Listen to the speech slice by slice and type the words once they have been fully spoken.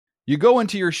You go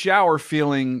into your shower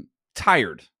feeling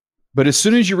tired, but as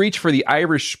soon as you reach for the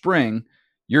Irish Spring,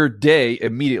 your day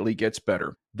immediately gets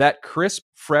better. That crisp,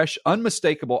 fresh,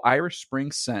 unmistakable Irish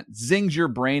Spring scent zings your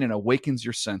brain and awakens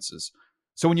your senses.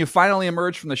 So when you finally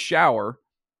emerge from the shower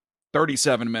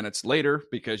 37 minutes later,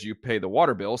 because you pay the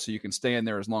water bill so you can stay in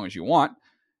there as long as you want,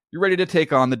 you're ready to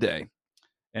take on the day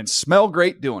and smell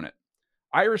great doing it.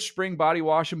 Irish Spring Body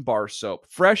Wash and Bar Soap.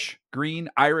 Fresh, green,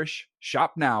 Irish.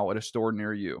 Shop now at a store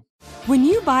near you. When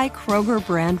you buy Kroger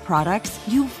brand products,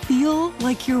 you feel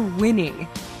like you're winning.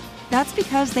 That's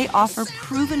because they offer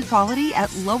proven quality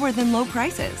at lower than low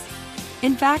prices.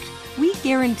 In fact, we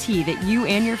guarantee that you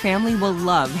and your family will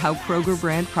love how Kroger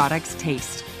brand products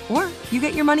taste, or you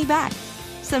get your money back.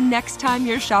 So next time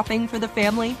you're shopping for the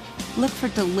family, look for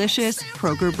delicious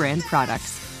Kroger brand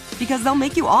products, because they'll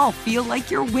make you all feel like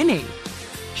you're winning.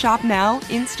 Shop now,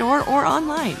 in-store, or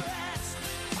online.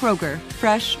 Kroger,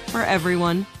 fresh for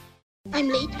everyone. I'm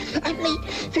late for a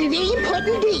very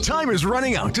important date. Time is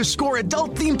running out to score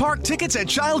adult theme park tickets at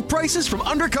child prices from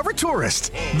Undercover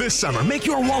Tourist. This summer, make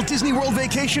your Walt Disney World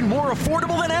vacation more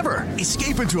affordable than ever.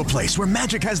 Escape into a place where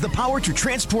magic has the power to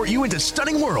transport you into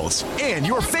stunning worlds and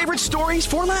your favorite stories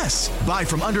for less. Buy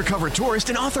from Undercover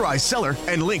Tourist, an authorized seller,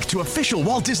 and link to official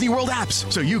Walt Disney World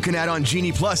apps so you can add on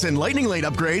Genie Plus and Lightning Lane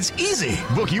upgrades easy.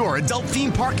 Book your adult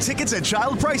theme park tickets at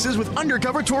child prices with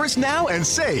Undercover Tourist now and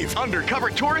save.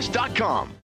 UndercoverTourist.com.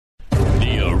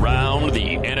 The Around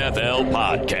the NFL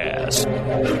podcast.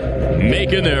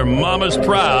 Making their mamas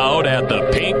proud at the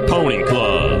Pink Pony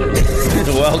Club.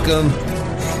 Welcome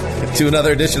to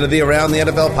another edition of the Around the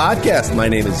NFL podcast. My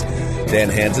name is Dan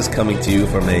Hansis, coming to you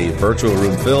from a virtual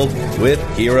room filled with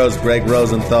heroes Greg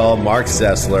Rosenthal, Mark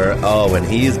Sessler. Oh, and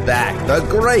he's back. The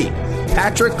great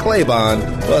Patrick Claybon.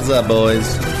 What's up,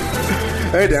 boys?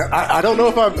 Hey, Dan, I don't know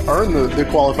if I've earned the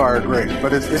qualifier great,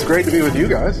 but it's great to be with you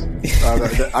guys.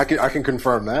 I can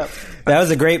confirm that. That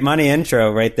was a great money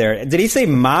intro right there. Did he say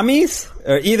mommies?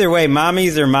 Or either way,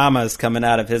 mommies or mamas coming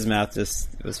out of his mouth. It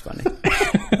was funny.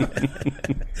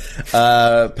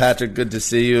 Patrick, good to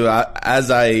see you.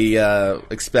 As I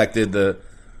expected, the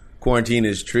quarantine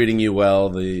is treating you well.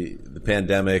 The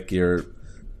pandemic,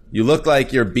 you look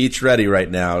like you're beach ready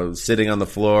right now, sitting on the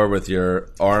floor with your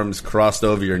arms crossed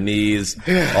over your knees,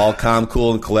 all calm,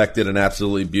 cool, and collected, and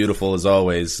absolutely beautiful as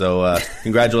always. So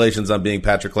congratulations on being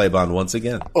Patrick Claybon once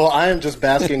again. Well, I am just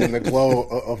basking in the glow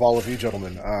of all of you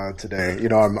gentlemen today. You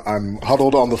know, I'm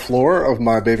huddled on the floor of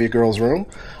my baby girl's room.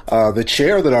 The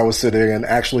chair that I was sitting in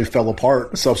actually fell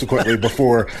apart subsequently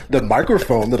before the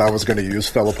microphone that I was going to use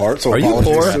fell apart. So are you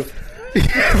poor?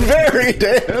 Very,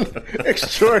 Dan.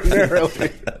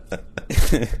 Extraordinarily.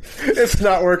 It's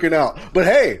not working out. But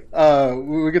hey,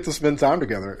 we get to spend time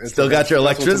together. Still got your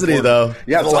electricity, though.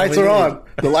 Yeah, the lights are on.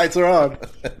 The lights are on.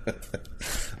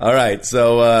 All right.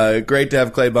 So great to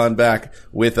have Claybon back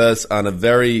with us on a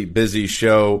very busy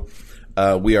show.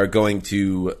 We are going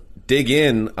to dig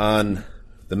in on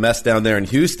the mess down there in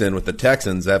Houston with the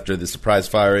Texans after the surprise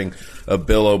firing of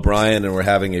Bill O'Brien, and we're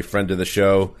having a friend of the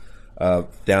show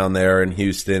down there in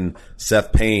Houston,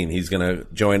 Seth Payne. He's going to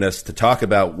join us to talk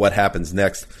about what happens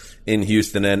next in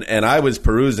Houston. And I was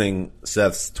perusing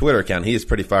Seth's Twitter account. He is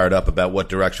pretty fired up about what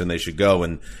direction they should go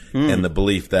and the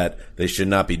belief that they should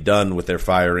not be done with their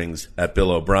firings at Bill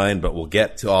O'Brien. But we'll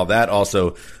get to all that.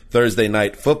 Also, Thursday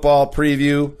night football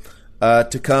preview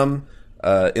to come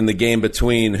in the game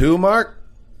between who, Mark?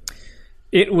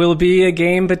 It will be a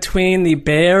game between the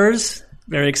Bears,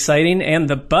 very exciting, and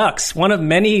the Bucks. One of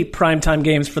many primetime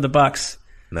games for the Bucks.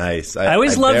 Nice. I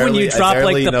always love when you drop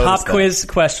like the pop quiz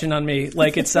question on me.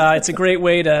 Like it's a great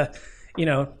way to,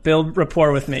 build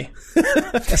rapport with me.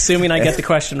 Assuming I get the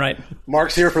question right.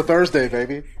 Mark's here for Thursday,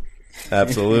 baby.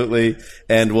 Absolutely.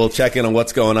 And we'll check in on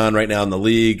what's going on right now in the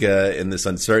league in this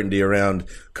uncertainty around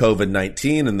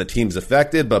COVID-19 and the teams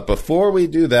affected. But before we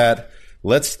do that,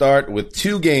 let's start with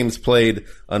two games played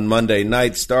on Monday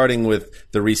night, starting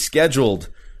with the rescheduled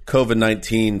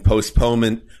COVID-19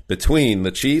 postponement between the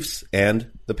Chiefs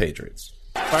and the Patriots.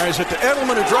 Fires it to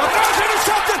Edelman, who dropped. Oh, it's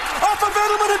intercepted off of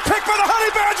Edelman and picked by the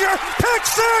Honey Badger. Pick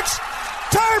six.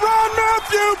 Tyrann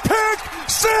Mathieu, pick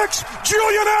six.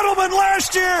 Julian Edelman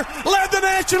last year led the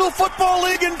National Football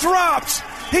League in drops.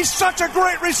 He's such a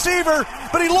great receiver,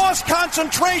 but he lost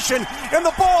concentration, and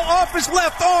the ball off his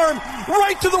left arm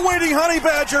right to the waiting Honey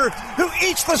Badger, who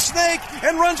eats the snake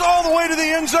and runs all the way to the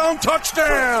end zone.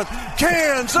 Touchdown,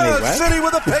 Kansas City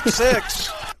with a pick six.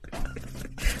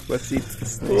 Let's see.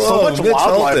 So much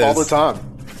wildlife all the time.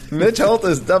 Mitch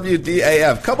Holthus,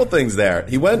 WDAF. Couple things there.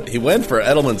 He went for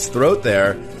Edelman's throat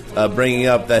there, bringing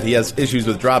up that he has issues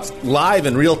with drops live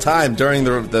in real time during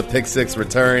the pick six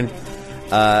return.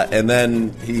 And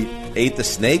then he ate the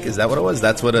snake. Is that what it was?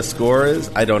 That's what a score is?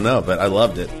 I don't know, but I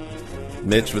loved it.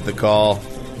 Mitch with the call.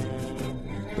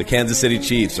 The Kansas City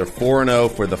Chiefs are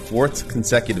 4-0 for the 4th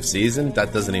consecutive season.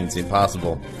 That doesn't even seem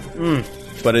possible.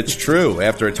 But it's true.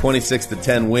 After a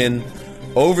 26-10 win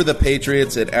over the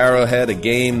Patriots at Arrowhead, a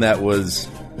game that was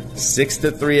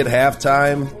 6-3 at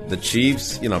halftime. The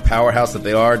Chiefs, powerhouse that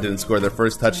they are, didn't score their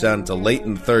first touchdown until late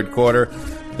in the third quarter.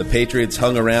 The Patriots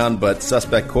hung around, but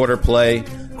suspect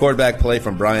quarterback play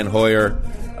from Brian Hoyer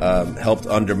helped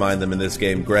undermine them in this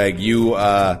game. Greg,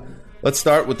 let's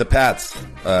start with the Pats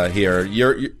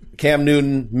here. Cam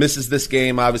Newton misses this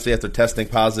game, obviously, after testing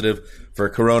positive for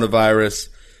coronavirus.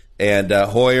 And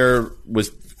Hoyer was,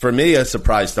 for me, a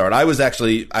surprise start. I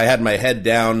had my head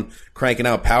down cranking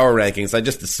out power rankings. I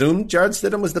just assumed Jarrett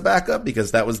Stidham was the backup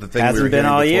because that was the thing we were hearing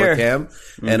before year. Cam.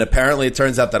 And apparently it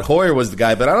turns out that Hoyer was the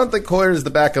guy, but I don't think Hoyer is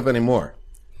the backup anymore.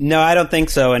 No, I don't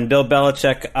think so. And Bill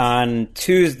Belichick on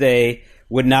Tuesday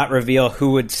would not reveal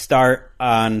who would start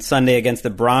on Sunday against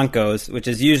the Broncos, which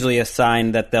is usually a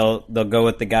sign that they'll go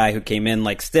with the guy who came in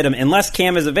like Stidham, unless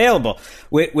Cam is available,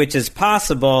 which is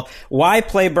possible. Why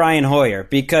play Brian Hoyer?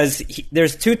 Because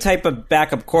there's two type of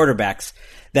backup quarterbacks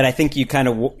that I think you kind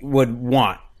of would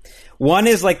want. One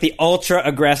is like the ultra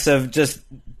aggressive, just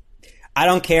I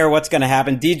don't care what's going to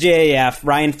happen. DJAF,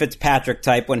 Ryan Fitzpatrick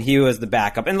type when he was the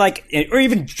backup. And or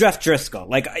even Jeff Driscoll,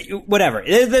 whatever.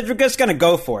 They're just going to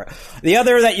go for it. The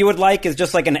other that you would like is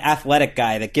just like an athletic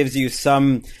guy that gives you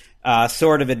some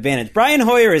sort of advantage. Brian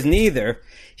Hoyer is neither.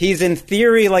 He's in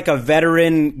theory like a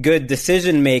veteran, good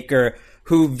decision maker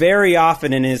who very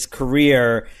often in his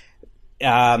career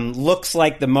looks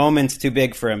like the moment's too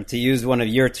big for him, to use one of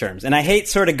your terms. And I hate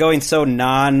sort of going so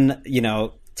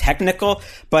technical,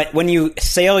 but when you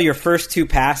sail your first two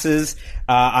passes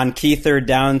on key third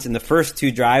downs in the first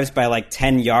two drives by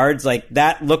 10 yards,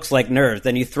 that looks like nerves.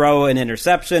 Then you throw an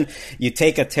interception, you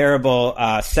take a terrible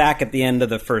sack at the end of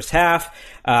the first half,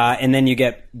 and then you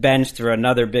get benched for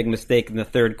another big mistake in the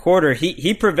third quarter.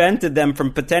 He prevented them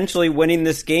from potentially winning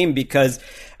this game because,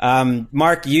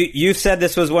 Mark, you said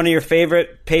this was one of your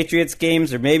favorite Patriots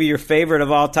games, or maybe your favorite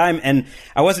of all time, and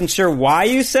I wasn't sure why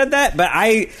you said that, but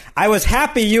I was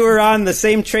happy you were on the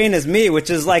same train as me, which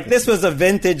is this was a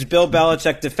vintage Bill Belichick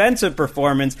defensive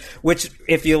performance, which,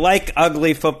 if you like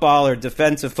ugly football or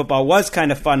defensive football, was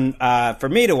kind of fun for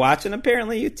me to watch, and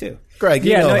apparently you too. Greg,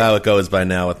 you know how it goes by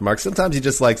now with Mark. Sometimes he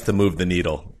just likes to move the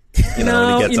needle. When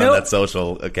he gets on that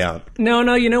social account.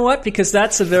 No, you know what? Because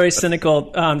that's a very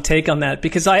cynical take on that.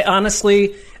 Because I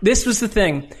honestly, this was the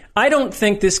thing. I don't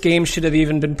think this game should have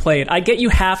even been played. I get you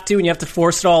have to, and you have to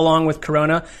force it all along with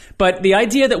Corona. But the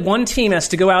idea that one team has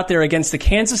to go out there against the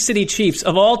Kansas City Chiefs,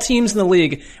 of all teams in the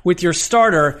league, with your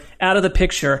starter out of the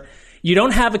picture, you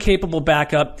don't have a capable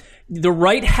backup. The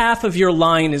right half of your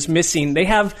line is missing. They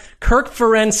have Kirk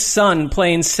Ferentz' son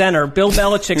playing center. Bill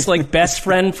Belichick's best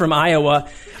friend from Iowa.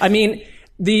 I mean,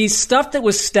 the stuff that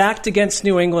was stacked against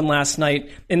New England last night,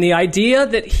 and the idea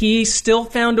that he still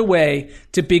found a way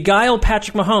to beguile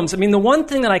Patrick Mahomes. I mean, the one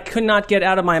thing that I could not get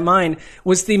out of my mind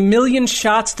was the million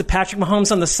shots to Patrick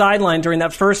Mahomes on the sideline during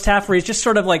that first half where he's just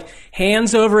sort of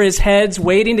hands over his heads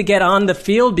waiting to get on the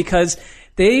field because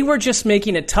they were just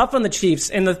making it tough on the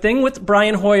Chiefs. And the thing with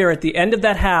Brian Hoyer at the end of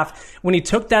that half, when he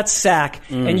took that sack,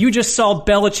 and you just saw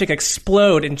Belichick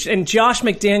explode, and Josh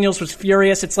McDaniels was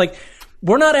furious. It's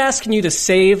we're not asking you to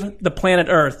save the planet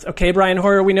Earth, okay, Brian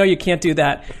Hoyer? We know you can't do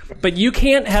that. But you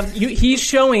can't have... he's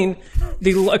showing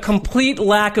a complete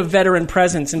lack of veteran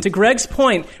presence. And to Greg's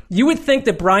point, you would think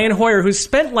that Brian Hoyer, who's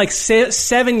spent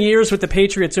 7 years with the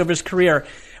Patriots over his career,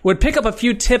 would pick up a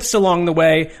few tips along the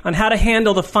way on how to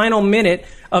handle the final minute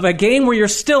of a game where you're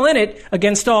still in it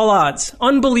against all odds.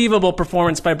 Unbelievable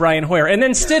performance by Brian Hoyer. And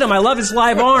then Stidham, I love his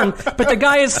live arm, but the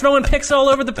guy is throwing picks all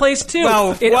over the place too.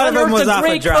 Well, one of them was off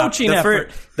a drop.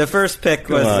 The first pick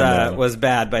was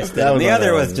bad by Stidham. The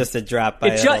other was just a drop by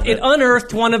it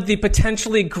unearthed one of the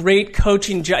potentially great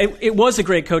coaching jobs. It was a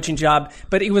great coaching job,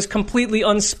 but it was completely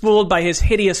unspooled by his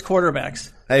hideous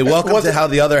quarterbacks. Hey, welcome to how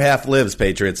the other half lives,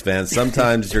 Patriots fans.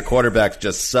 Sometimes your quarterbacks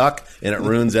just suck, and it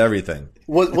ruins everything.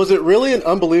 Was it really an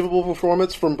unbelievable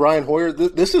performance from Brian Hoyer?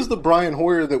 This is the Brian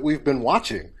Hoyer that we've been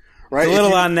watching, right? It's a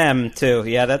little on them too.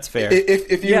 Yeah, that's fair.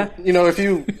 If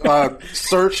you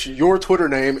search your Twitter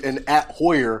name and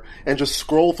 @Hoyer and just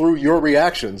scroll through your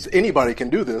reactions, anybody can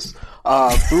do this.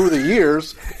 through the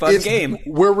years. Fun game.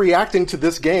 We're reacting to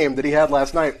this game that he had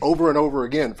last night over and over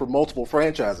again for multiple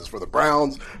franchises, for the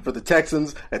Browns, for the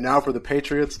Texans, and now for the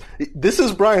Patriots. This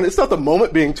is Brian. It's not the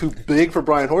moment being too big for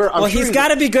Brian Hoyer. He's got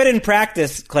to be good in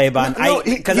practice, Claybon,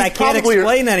 because I can't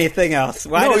explain anything else.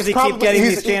 Why does he keep getting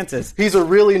these chances? He's a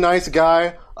really nice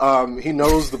guy. He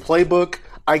knows the playbook,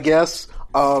 I guess.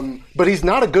 But he's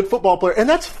not a good football player, and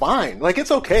that's fine. Like,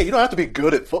 it's okay. You don't have to be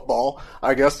good at football,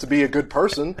 I guess, to be a good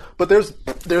person. But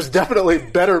there's definitely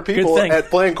better people at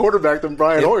playing quarterback than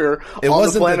Brian Hoyer on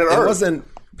the planet Earth.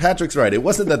 Patrick's right. It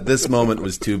wasn't that this moment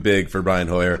was too big for Brian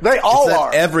Hoyer. They all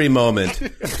are. Every moment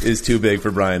is too big for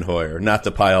Brian Hoyer, not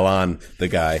to pile on the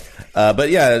guy. But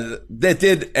yeah, it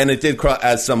did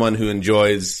as someone who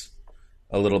enjoys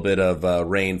a little bit of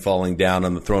rain falling down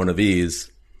on the throne of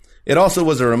ease. It also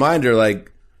was a reminder,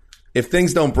 like, if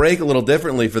things don't break a little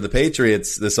differently for the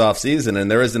Patriots this offseason and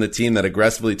there isn't a team that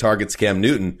aggressively targets Cam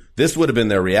Newton, this would have been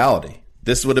their reality.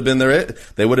 This would have been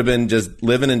they would have been just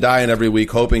living and dying every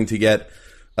week hoping to get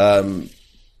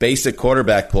basic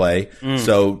quarterback play.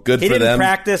 So good for them. He didn't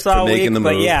practice all week,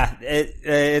 but yeah,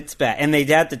 it's bad. And they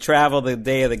had to travel the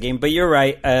day of the game. But you're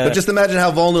right. But just imagine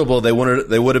how vulnerable they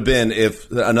would have been if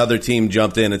another team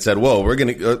jumped in and said, "Whoa, we're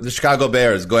going to the Chicago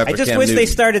Bears go after Cam Newton." I just wish they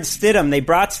started Stidham. They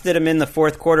brought Stidham in the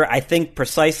fourth quarter, I think,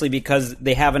 precisely because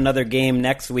they have another game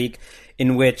next week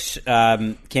in which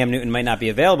Cam Newton might not be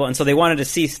available, and so they wanted to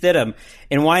see Stidham.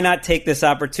 And why not take this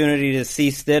opportunity to see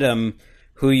Stidham,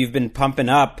 who you've been pumping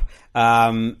up,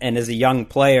 and as a young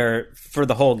player for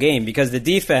the whole game? Because the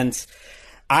defense,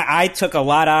 I took a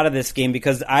lot out of this game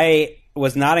because I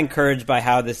was not encouraged by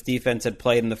how this defense had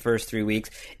played in the first 3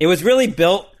 weeks. It was really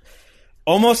built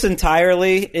almost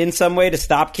entirely in some way to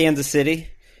stop Kansas City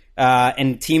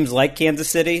and teams like Kansas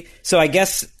City. So I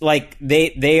guess like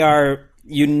they are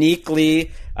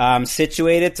uniquely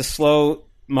situated to slow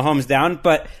Mahomes down.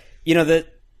 But you know,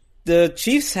 the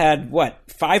Chiefs had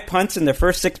 5 punts in their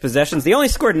first 6 possessions. They only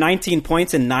scored 19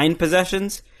 points in 9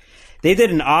 possessions. They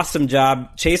did an awesome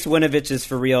job. Chase Winovich is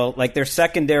for real. Like, their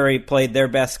secondary played their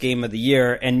best game of the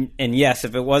year. And yes,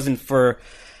 if it wasn't for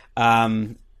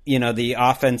the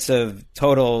offensive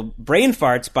total brain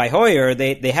farts by Hoyer,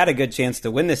 they had a good chance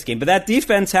to win this game. But that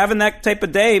defense having that type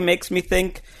of day makes me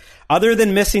think, other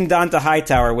than missing Donta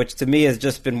Hightower, which to me has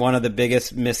just been one of the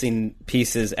biggest missing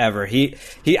pieces ever.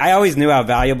 I always knew how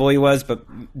valuable he was, but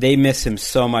they miss him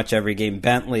so much every game.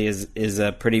 Bentley is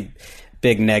a pretty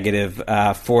big negative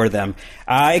for them.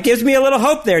 It gives me a little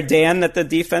hope there, Dan, that the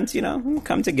defense, will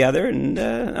come together, and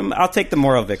I'll take the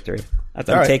moral victory. I'm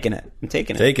taking it. Take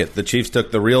it. The Chiefs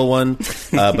took the real one,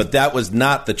 but that was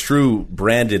not the true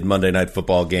branded Monday Night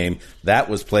Football game. That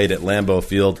was played at Lambeau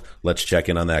Field. Let's check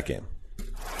in on that game.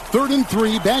 3rd and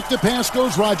 3, back to pass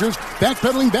goes Rodgers.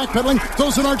 Backpedaling,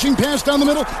 throws an arching pass down the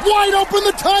middle. Wide open,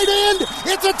 the tight end.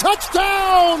 It's a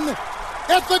touchdown!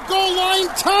 At the goal line,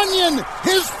 Tanyan,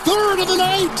 his 3rd of the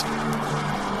night.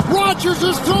 Rodgers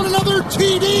has thrown another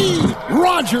TD.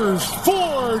 Rodgers,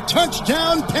 4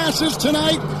 touchdown passes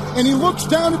tonight, and he looks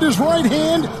down at his right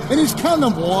hand, and he's counting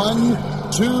them 1,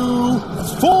 2,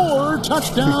 4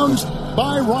 touchdowns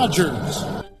by Rodgers.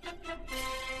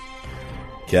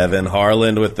 Kevin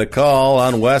Harland with the call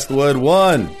on Westwood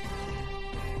One.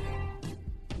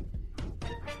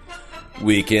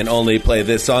 We can only play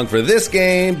this song for this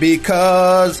game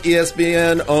because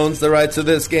ESPN owns the rights to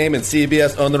this game and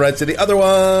CBS own the rights to the other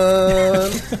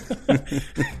one.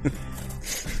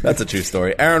 That's a true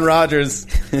story. Aaron Rodgers,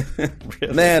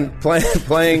 really? Man,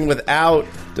 playing without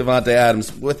Davante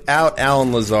Adams, without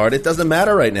Allen Lazard. It doesn't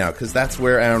matter right now because that's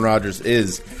where Aaron Rodgers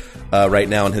is right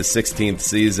now in his 16th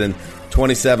season.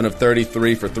 27 of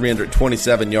 33 for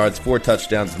 327 yards, 4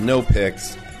 touchdowns, no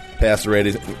picks, passer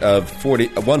rating of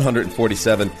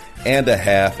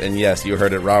 147.5. And yes, you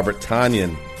heard it, Robert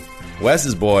Tonyan,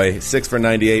 Wes's boy, 6 for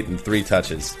 98 and 3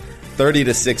 touches.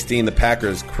 30-16, the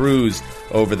Packers cruise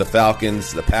over the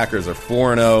Falcons. The Packers are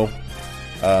 4-0,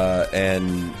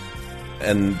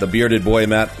 and the bearded boy,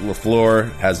 Matt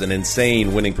LaFleur, has an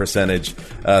insane winning percentage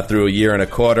through a year and a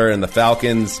quarter. And the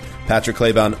Falcons, Patrick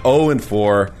Claybon,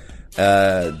 0-4.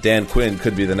 Dan Quinn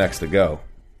could be the next to go.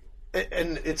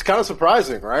 And it's kind of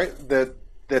surprising, right? That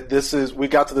we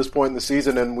got to this point in the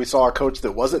season and we saw a coach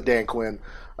that wasn't Dan Quinn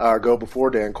go before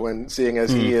Dan Quinn, seeing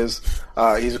as he's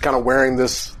kind of wearing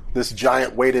this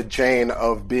giant weighted chain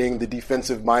of being the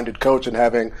defensive-minded coach and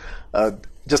having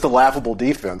just a laughable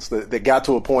defense that got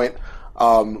to a point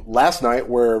last night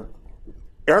where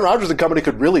Aaron Rodgers and company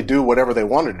could really do whatever they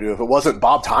wanted to do. If it wasn't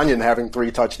Bob Tonyan having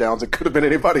 3 touchdowns, it could have been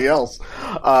anybody else.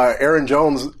 Aaron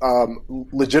Jones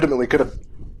legitimately could have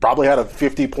probably had a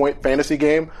 50-point fantasy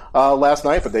game last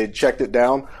night, but they checked it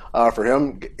down for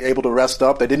him, able to rest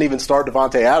up. They didn't even start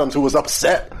Davante Adams, who was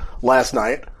upset last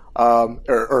night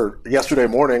or yesterday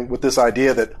morning with this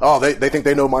idea that, they think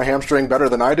they know my hamstring better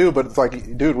than I do, but it's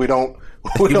like, dude, we don't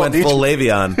went need full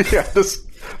Le'Veon. Yeah,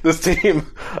 this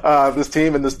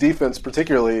team and this defense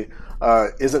particularly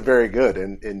isn't very good,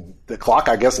 and the clock,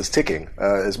 I guess, is ticking.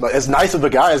 As nice of a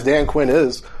guy as Dan Quinn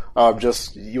is,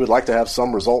 just you would like to have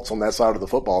some results on that side of the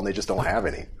football, and they just don't have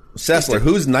any. Sessler,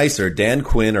 who's nicer, Dan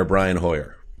Quinn or Brian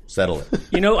Hoyer? Settle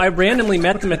it. I randomly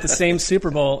met them at the same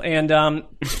Super Bowl, and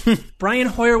Brian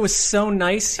Hoyer was so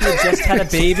nice. He had just had a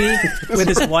baby with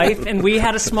his wife, and we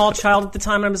had a small child at the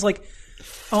time, and I was like,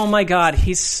 oh my God,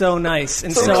 he's so nice.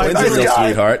 And so I really,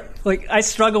 sweetheart. Like, I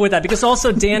struggle with that because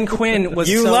also Dan Quinn was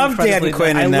you so love Dan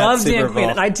Quinn. I love Super Dan Bowl. Quinn,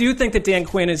 and I do think that Dan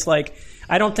Quinn is like,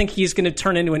 I don't think he's going to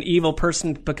turn into an evil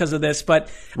person because of this. But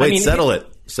settle it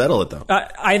though.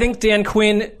 I think Dan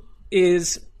Quinn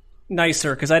is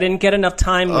nicer because I didn't get enough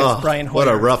time with Brian Hoyer. What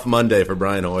a rough Monday for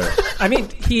Brian Hoyer. I mean,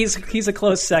 he's a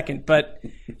close second, but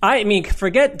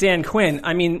forget Dan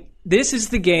Quinn. This is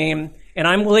the game. And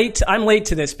I'm late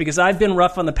to this because I've been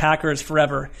rough on the Packers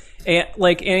forever.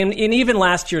 And even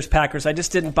last year's Packers, I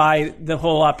just didn't buy the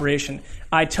whole operation.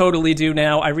 I totally do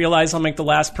now. I realize I'm like the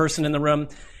last person in the room.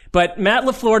 But Matt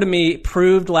LaFleur, to me,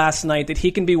 proved last night that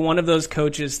he can be one of those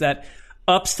coaches that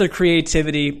ups their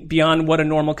creativity beyond what a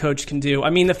normal coach can do.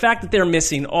 The fact that they're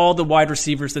missing all the wide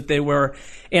receivers that they were,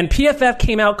 and PFF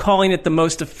came out calling it the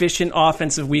most efficient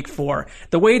offense of Week 4.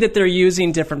 The way that they're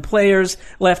using different players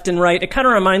left and right, it kind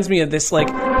of reminds me of this like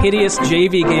hideous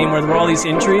JV game where there were all these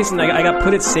injuries, and I got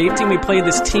put at safety, and we played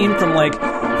this team from like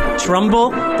Trumbull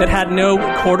that had no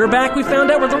quarterback. We found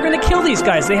out where they're going to kill these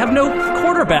guys. They have no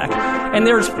quarterback, and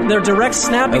they're direct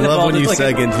snapping the ball. I love when you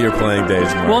seg into your playing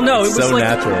days, Mark. Well, no, it's it was so like,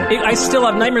 natural. I still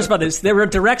have nightmares about this. They were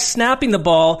direct snapping the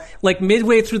ball like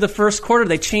midway through the first quarter.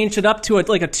 They changed it up to a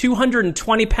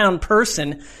 220-pound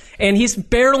person, and he's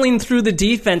barreling through the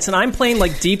defense, and I'm playing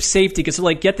like deep safety because they're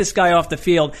like, get this guy off the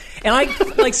field. And I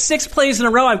like 6 plays in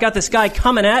a row, I've got this guy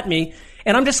coming at me.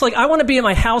 And I'm just like, I want to be in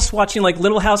my house watching like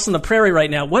Little House on the Prairie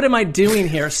right now. What am I doing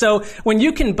here? So when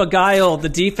you can beguile the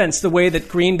defense the way that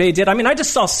Green Bay did, I just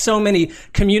saw so many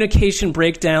communication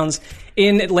breakdowns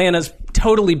in Atlanta's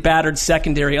totally battered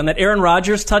secondary. On that Aaron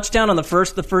Rodgers touchdown on the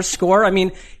first score,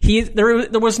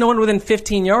 there was no one within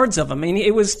 15 yards of him.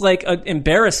 It was like an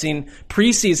embarrassing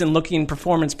preseason looking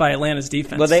performance by Atlanta's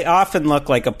defense. Well, they often look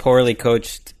like a poorly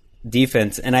coached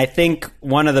defense, and I think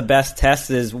one of the best tests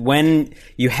is when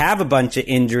you have a bunch of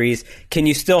injuries, can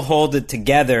you still hold it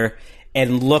together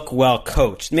and look well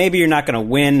coached? Maybe you're not going to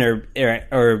win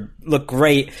or look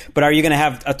great, but are you going to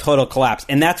have a total collapse?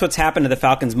 And that's what's happened to the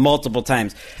Falcons multiple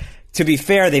times. To be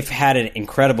fair, they've had an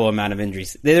incredible amount of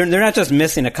injuries. They're not just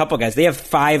missing a couple guys. They have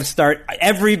 5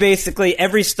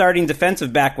 every starting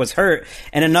defensive back was hurt,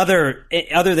 and another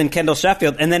other than Kendall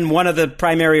Sheffield, and then one of the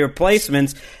primary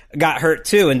replacements got hurt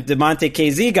too, and DeMonte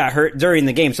KZ got hurt during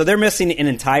the game. So they're missing an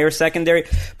entire secondary.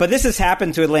 But this has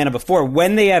happened to Atlanta before.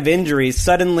 When they have injuries,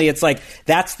 suddenly it's like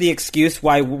that's the excuse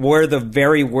why we're the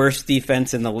very worst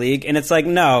defense in the league. And it's like,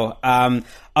 no,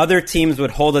 other teams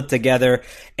would hold it together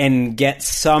and get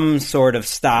some sort of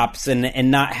stops and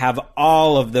not have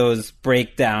all of those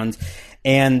breakdowns.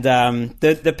 And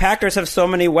the Packers have so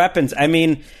many weapons.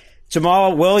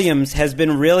 Jamal Williams has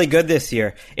been really good this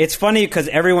year. It's funny because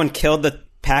everyone killed the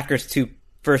Packers'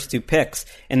 first 2 picks,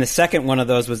 and the second one of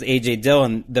those was A.J.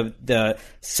 Dillon, the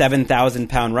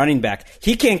 7,000-pound running back.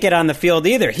 He can't get on the field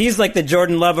either. He's like the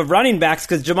Jordan Love of running backs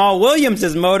because Jamal Williams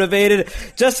is motivated,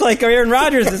 just like Aaron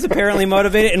Rodgers is apparently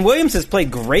motivated. And Williams has played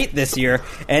great this year,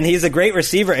 and he's a great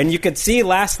receiver. And you could see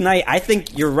last night, I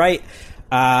think you're right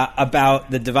about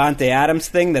the Davante Adams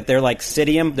thing, that they're like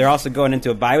sitting him. They're also going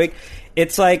into a bye week.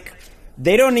 It's like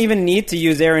they don't even need to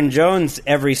use Aaron Jones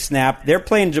every snap. They're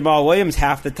playing Jamal Williams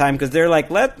half the time because they're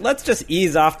like, let's just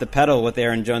ease off the pedal with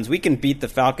Aaron Jones. We can beat the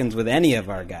Falcons with any of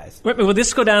our guys. Will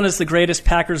this go down as the greatest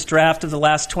Packers draft of the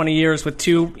last 20 years with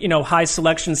 2, high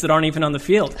selections that aren't even on the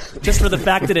field, just for the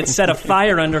fact that it set a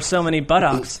fire under so many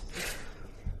buttocks?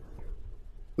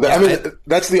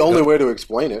 That's the only way to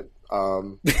explain it,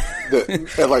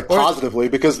 positively,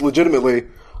 because legitimately,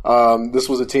 this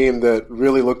was a team that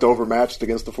really looked overmatched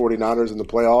against the 49ers in the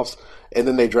playoffs, and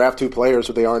then they draft 2 players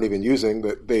who they aren't even using.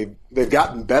 That they've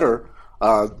gotten better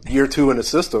year 2 in the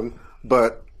system,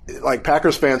 but like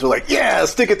Packers fans are like, yeah,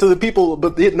 stick it to the people,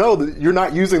 but no, you're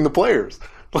not using the players.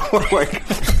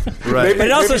 Right. But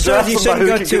it also shows you shouldn't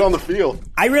go get on the field.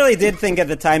 I really did think at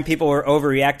the time people were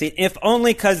overreacting, if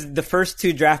only because the first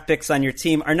 2 draft picks on your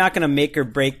team are not going to make or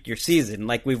break your season.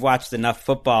 Like, we've watched enough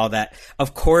football that,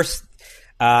 of course,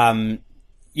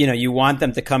 you want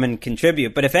them to come and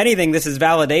contribute. But if anything, this is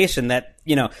validation that,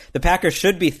 the Packers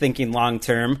should be thinking long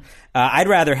term. I'd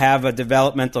rather have a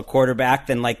developmental quarterback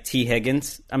than like T.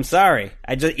 Higgins. I'm sorry.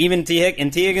 T.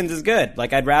 Higgins is good.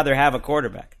 Like, I'd rather have a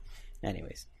quarterback.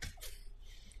 Anyways.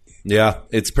 Yeah,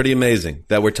 it's pretty amazing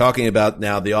that we're talking about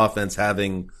now the offense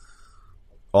having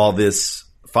all this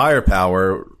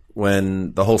firepower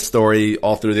when the whole story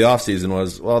all through the offseason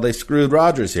was, well, they screwed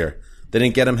Rodgers here. They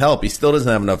didn't get him help. He still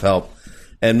doesn't have enough help.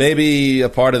 And maybe a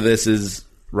part of this is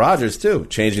Rodgers, too,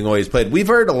 changing the way he's played. We've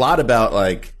heard a lot about,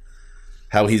 like,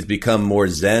 how he's become more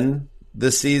zen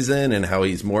this season and how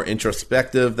he's more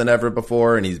introspective than ever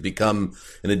before. And he's become,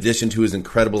 in addition to his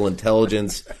incredible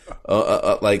intelligence,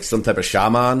 like some type of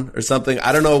shaman or something.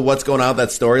 I don't know what's going on with that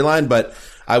storyline, but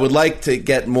I would like to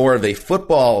get more of a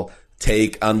football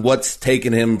take on what's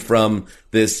taken him from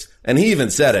this. And he even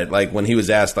said it, like, when he was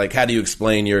asked, like, how do you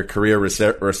explain your career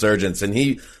resurgence? And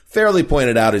he fairly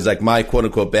pointed out, he's like, my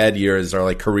quote-unquote bad years are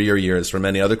like career years for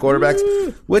many other quarterbacks,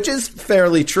 which is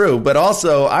fairly true. But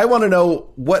also, I want to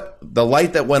know what the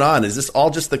light that went on. Is this all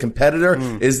just the competitor?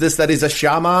 Is this that he's a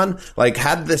shaman? Like,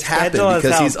 how did this happen?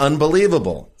 Because he's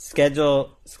unbelievable.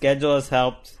 Schedule has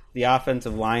helped. The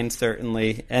offensive line,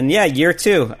 certainly. And, yeah, year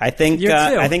 2. I think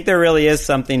there really is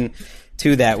something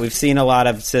to that. We've seen a lot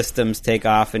of systems take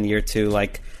off in year 2,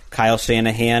 like Kyle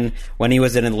Shanahan when he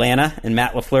was in Atlanta, and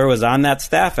Matt LaFleur was on that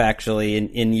staff actually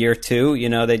in year 2.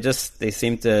 They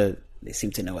seem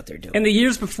to know what they're doing. And the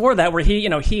years before that, where he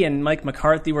and Mike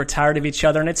McCarthy were tired of each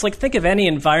other, and it's like, think of any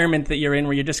environment that you're in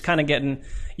where you're just kind of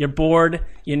you're bored,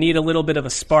 you need a little bit of a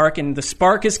spark, and the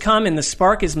spark has come, and the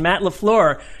spark is Matt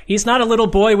LaFleur. He's not a little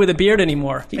boy with a beard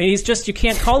anymore. He's just, you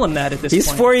can't call him that at this point.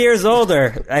 He's 4 years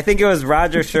older. I think it was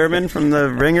Roger Sherman from The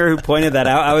Ringer who pointed that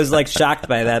out. I was like shocked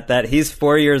by that he's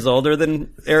 4 years older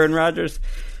than Aaron Rodgers.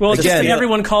 Well, again,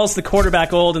 everyone calls the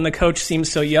quarterback old and the coach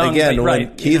seems so young. Again,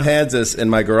 when Keith Hansis in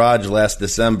my garage last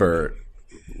December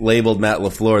labeled Matt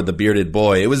LaFleur the bearded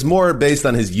boy, it was more based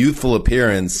on his youthful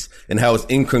appearance and how it's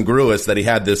incongruous that he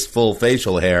had this full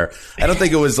facial hair. I don't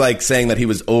think it was like saying that he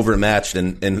was overmatched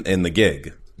in the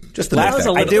gig. Just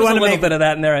I do want to make a bit of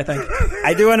that in there, I think.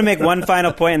 I do want to make one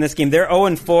final point in this game. They're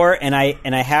 0-4, and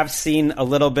I have seen a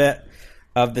little bit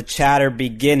of the chatter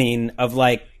beginning of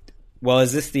like, well,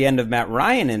 is this the end of Matt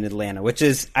Ryan in Atlanta? Which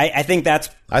is, I think that's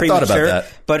premature. I thought about that.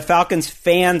 But Falcons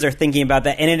fans are thinking about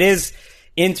that. And it is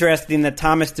interesting that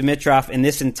Thomas Dimitroff in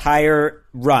this entire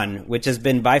run, which has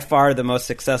been by far the most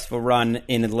successful run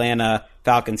in Atlanta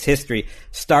Falcons history,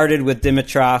 started with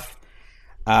Dimitroff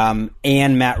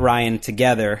and Matt Ryan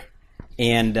together.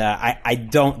 And I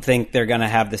don't think they're going to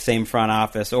have the same front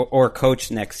office or coach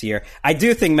next year. I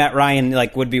do think Matt Ryan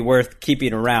would be worth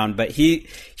keeping around, but he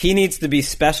needs to be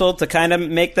special to kind of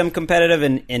make them competitive,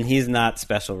 and he's not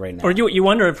special right now. Or you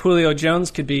wonder if Julio Jones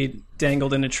could be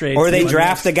dangled in a trade. Or they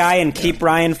draft a guy and keep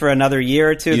Ryan for another year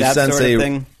or two, that sort of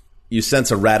thing. You sense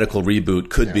a radical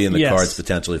reboot could be in the cards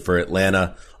potentially for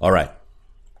Atlanta. All right.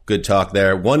 Good talk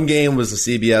there. One game was a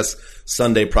CBS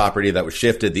Sunday property that was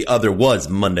shifted. The other was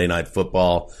Monday Night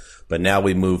Football. But now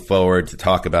we move forward to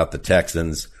talk about the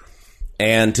Texans.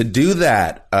 And to do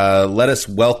that, let us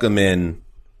welcome in.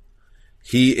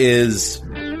 He is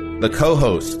the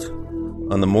co-host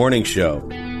on the morning show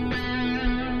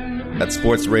at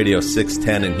Sports Radio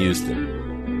 610 in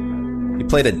Houston. He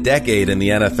played a decade in the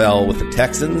NFL with the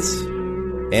Texans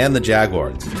and the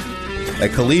Jaguars. A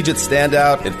collegiate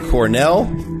standout at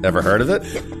Cornell. Ever heard of it?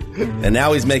 And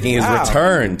now he's making his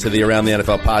return to the Around the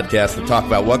NFL podcast to talk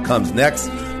about what comes next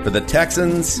for the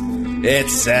Texans.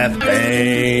 It's Seth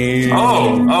Bain.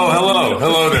 Oh, hello.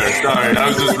 Hello there. Sorry, I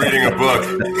was just reading a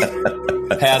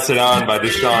book. Pass It On by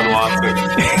Deshaun Watson.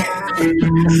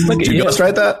 Did you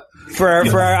ghostwrite that? For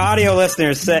our audio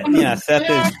listeners, Seth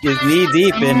is knee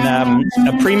deep in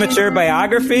a premature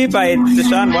biography by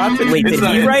Deshaun Watson. Wait, did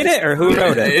he write it or who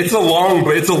wrote it? It's a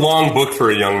long book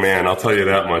for a young man. I'll tell you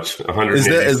that much.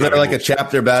 Is there like a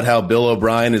chapter about how Bill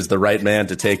O'Brien is the right man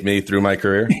to take me through my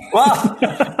career? Well,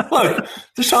 look,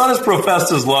 Deshaun has professed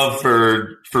his love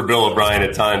for Bill O'Brien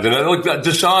at times, and look,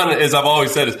 Deshaun, as I've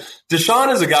always said,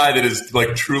 Deshaun is a guy that is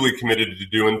like truly committed to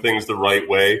doing things the right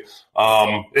way.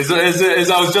 As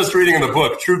I was just reading in the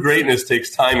book, true greatness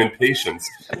takes time and patience.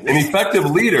 An effective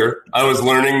leader, I was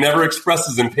learning, never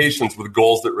expresses impatience with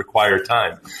goals that require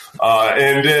time.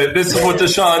 And this is what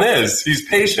Deshaun is. He's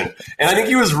patient. And I think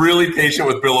he was really patient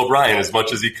with Bill O'Brien as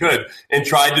much as he could and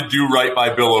tried to do right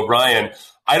by Bill O'Brien.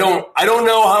 I don't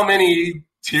know how many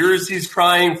tears he's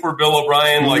crying for Bill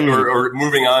O'Brien, or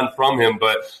moving on from him.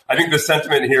 But I think the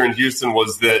sentiment here in Houston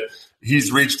was that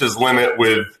he's reached his limit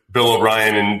with Bill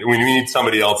O'Brien, and we need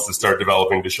somebody else to start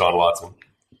developing Deshaun Watson.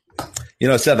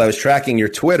 Seth, I was tracking your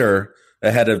Twitter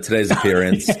ahead of today's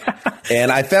appearance,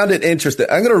 and I found it interesting.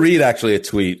 I'm going to read actually a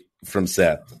tweet from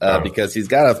Seth because he's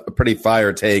got a pretty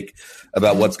fire take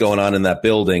about what's going on in that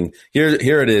building.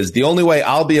 Here it is. The only way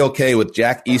I'll be okay with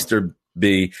Jack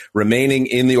Easterby remaining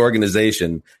in the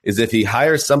organization is if he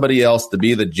hires somebody else to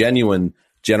be the genuine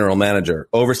general manager,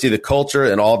 oversee the culture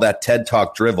and all that TED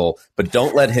Talk drivel, but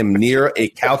don't let him near a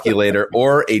calculator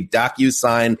or a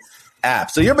DocuSign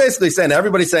app. So you're basically saying,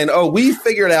 everybody's saying, oh, we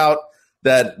figured out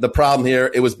that the problem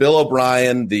here, it was Bill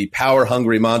O'Brien, the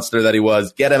power-hungry monster that he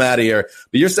was. Get him out of here.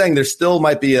 But you're saying there still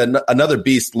might be another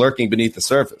beast lurking beneath the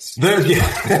surface.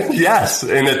 Yes,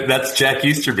 and that's Jack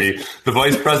Easterby, the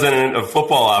vice president of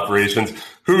football operations,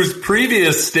 whose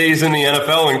previous stays in the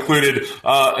NFL included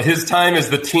his time as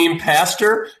the team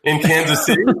pastor in Kansas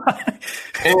City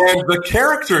and the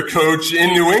character coach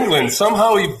in New England.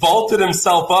 Somehow he vaulted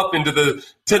himself up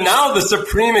to now the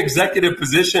supreme executive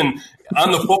position on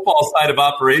the football side of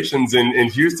operations in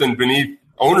Houston beneath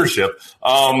ownership.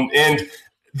 And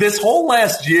this whole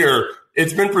last year,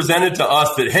 it's been presented to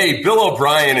us that, hey, Bill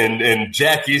O'Brien and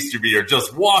Jack Easterby are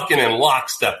just walking in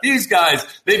lockstep. These guys,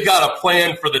 they've got a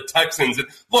plan for the Texans. And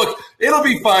look, it'll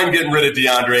be fine getting rid of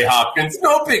DeAndre Hopkins.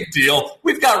 No big deal.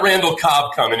 We've got Randall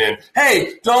Cobb coming in.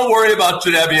 Hey, don't worry about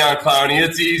Jadeveon Clowney.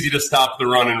 It's easy to stop the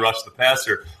run and rush the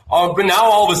passer. But now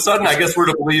all of a sudden, I guess we're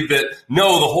to believe that,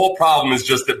 no, the whole problem is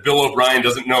just that Bill O'Brien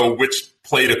doesn't know which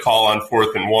play to call on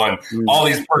 4th and 1. All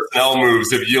these personnel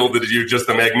moves have yielded you just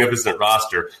a magnificent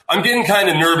roster. I'm getting kind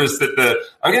of nervous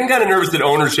that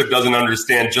ownership doesn't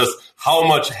understand just how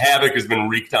much havoc has been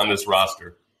wreaked on this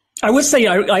roster. I would say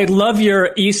I love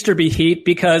your Easterby heat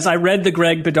because I read the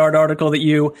Greg Bedard article that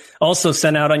you also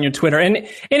sent out on your Twitter. And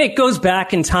it goes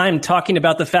back in time talking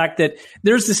about the fact that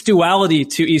there's this duality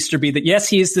to Easterby, that yes,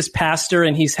 he is this pastor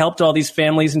and he's helped all these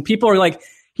families and people are like,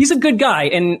 he's a good guy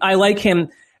and I like him,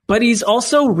 but he's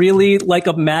also really like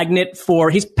a magnet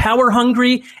he's power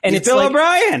hungry. And it's Bill like,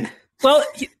 O'Brien. Well,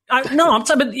 I'm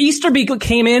talking about Easterby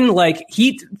came in like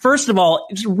first of all,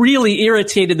 really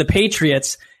irritated the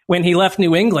Patriots when he left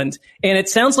New England. And it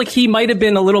sounds like he might have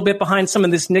been a little bit behind some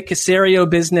of this Nick Caserio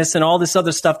business and all this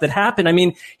other stuff that happened. I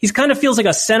mean, he's kind of feels like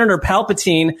a Senator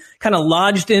Palpatine kind of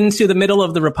lodged into the middle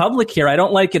of the Republic here. I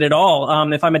don't like it at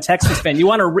all. If I'm a Texans fan, you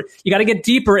got to get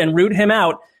deeper and root him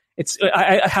out.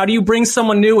 How do you bring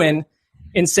someone new in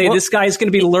and say this guy's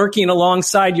going to be lurking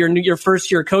alongside your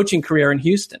first year coaching career in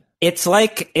Houston? It's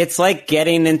like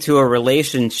getting into a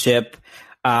relationship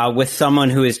with someone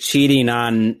who is cheating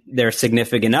on their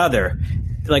significant other.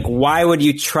 Like, why would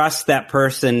you trust that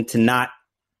person to not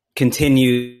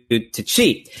continue to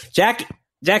cheat? Jack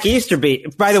Easterby,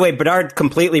 by the way, Bedard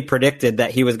completely predicted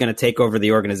that he was going to take over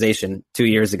the organization 2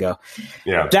 years ago.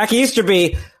 Yeah. Jack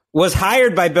Easterby was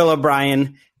hired by Bill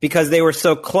O'Brien because they were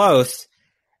so close.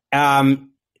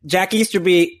 Jack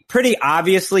Easterby pretty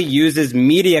obviously uses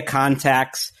media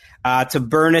contacts to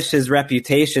burnish his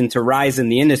reputation to rise in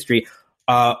the industry.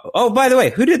 By the way,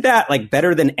 who did that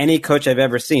better than any coach I've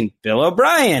ever seen? Bill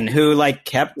O'Brien, who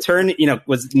kept turning,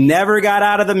 never got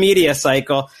out of the media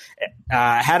cycle,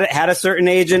 had a certain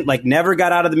agent, never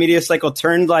got out of the media cycle,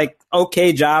 turned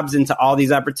okay jobs into all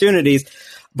these opportunities,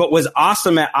 but was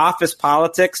awesome at office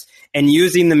politics and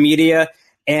using the media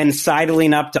and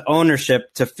sidling up to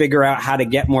ownership to figure out how to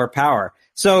get more power.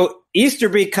 So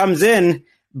Easterby comes in.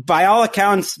 By all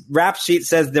accounts, Rap Sheet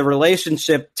says the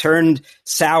relationship turned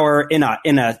sour in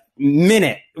a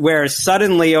minute, where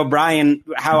suddenly O'Brien,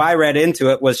 how I read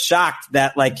into it, was shocked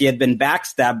that he had been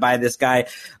backstabbed by this guy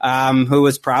who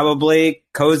was probably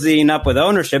cozying up with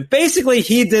ownership. Basically,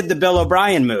 he did the Bill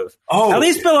O'Brien move. At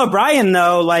least Bill O'Brien,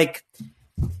 though,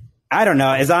 I don't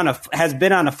know, has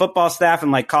been on a football staff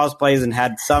and calls plays and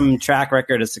had some track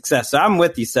record of success. So I'm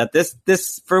with you, Seth.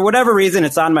 This for whatever reason,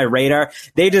 it's on my radar.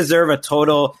 They deserve a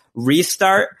total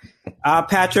restart,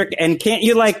 Patrick. And can't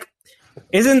you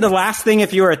isn't the last thing,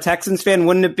 if you were a Texans fan,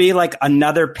 wouldn't it be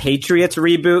another Patriots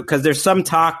reboot? Because there's some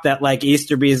talk that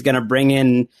Easterby is going to bring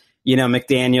in,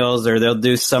 McDaniels, or they'll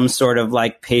do some sort of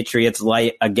Patriots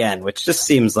light again, which just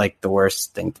seems like the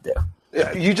worst thing to do.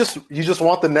 Yeah, you just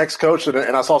want the next coach,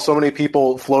 and I saw so many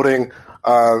people floating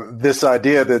this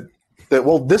idea that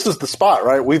this is the spot,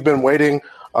 right? We've been waiting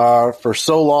for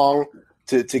so long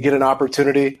to get an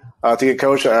opportunity to get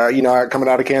coach. Coming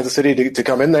out of Kansas City to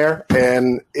come in there,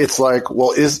 and it's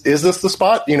is this the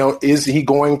spot? Is he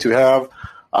going to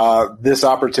have this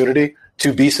opportunity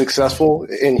to be successful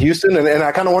in Houston. And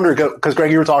I kind of wonder, because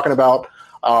Greg, you were talking about,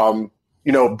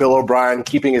 Bill O'Brien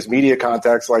keeping his media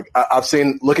contacts. Like I've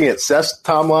seen, looking at Seth's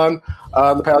timeline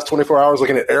in the past 24 hours,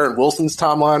 looking at Aaron Wilson's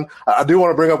timeline. I do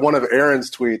want to bring up one of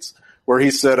Aaron's tweets where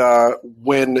he said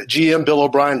when GM Bill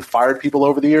O'Brien fired people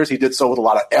over the years, he did so with a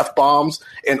lot of F-bombs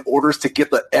and orders to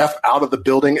get the F out of the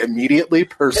building immediately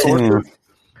per source.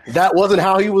 That wasn't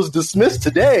how he was dismissed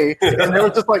today. And there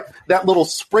was just like that little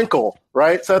sprinkle,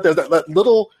 right? So there's that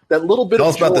little bit Tell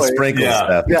of joy. us about the sprinkles,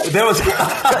 Seth. Yeah,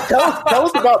 tell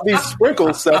us about these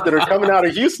sprinkles, Seth, that are coming out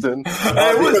of Houston.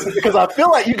 Because I feel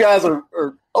like you guys are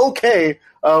okay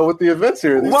with the events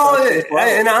here.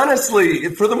 And honestly,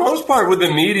 for the most part with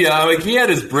the media, like he had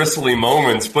his bristly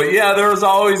moments, but yeah, there was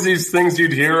always these things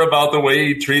you'd hear about the way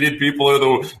he treated people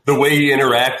or the way he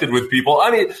interacted with people.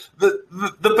 I mean,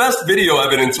 the best video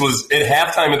evidence was at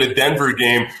halftime of the Denver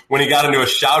game when he got into a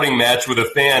shouting match with a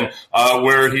fan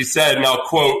where he said, and I'll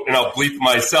quote, and I'll bleep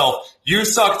myself, "You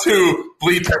suck too,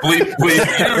 bleep, bleep,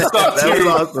 bleep. You suck That too,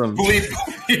 was awesome. bleep,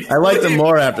 bleep." I liked him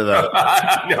more after that.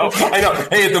 I know.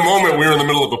 Hey, at the moment, we were in the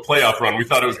middle of a playoff run. We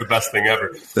thought it was the best thing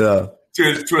ever. Yeah.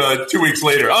 2 weeks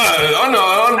later,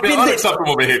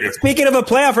 unacceptable behavior. Speaking of a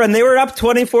playoff run, they were up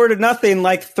 24-0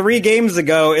 like 3 games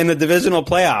ago in the divisional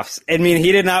playoffs. I mean,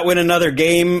 he did not win another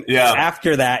game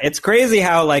after that. It's crazy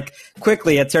how like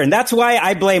quickly it turned. That's why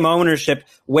I blame ownership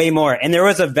way more. And there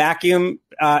was a vacuum.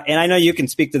 And I know you can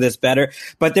speak to this better,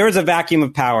 but there was a vacuum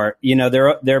of power. You know,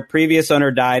 their previous owner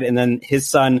died, and then his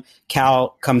son,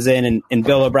 Cal, comes in, and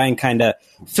Bill O'Brien kind of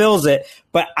fills it.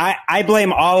 But I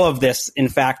blame all of this, in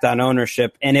fact, on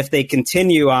ownership. And if they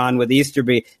continue on with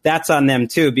Easterby, that's on them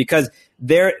too, because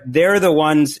they're the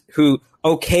ones who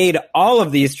okayed all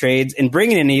of these trades and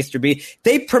bringing in Easterby.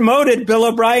 They promoted Bill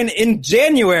O'Brien in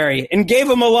January and gave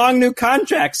him a long new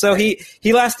contract. So he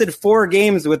lasted 4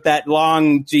 games with that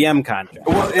long GM contract.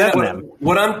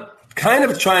 What I'm kind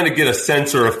of trying to get a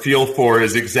sense or a feel for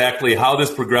is exactly how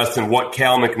this progressed and what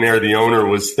Cal McNair, the owner,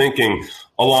 was thinking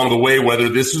along the way, whether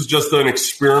this was just an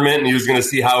experiment and he was going to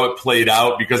see how it played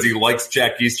out because he likes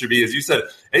Jack Easterby. As you said,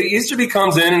 Easterby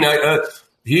comes in and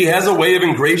he has a way of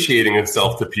ingratiating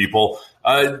himself to people.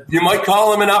 You might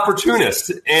call him an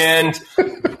opportunist. And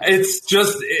it's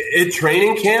just at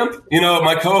training camp. You know,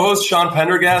 my co-host Sean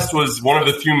Pendergast was one of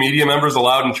the few media members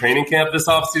allowed in training camp this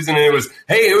offseason. And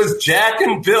it was Jack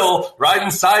and Bill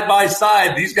riding side by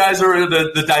side. These guys are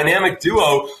the dynamic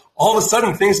duo. All of a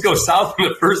sudden, things go south in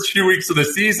the first few weeks of the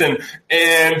season,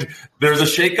 and there's a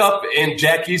shakeup, and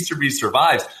Jack Easterby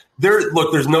survives.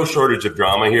 There's no shortage of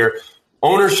drama here.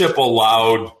 Ownership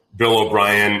allowed Bill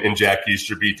O'Brien and Jack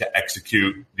Easterby to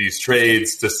execute these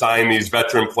trades, to sign these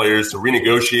veteran players, to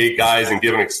renegotiate guys and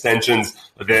give them extensions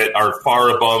that are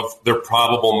far above their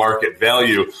probable market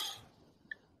value.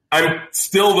 I'm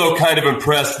still, though, kind of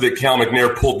impressed that Cal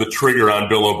McNair pulled the trigger on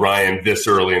Bill O'Brien this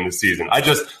early in the season.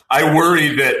 I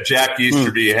worry that Jack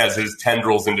Easterby has his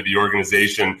tendrils into the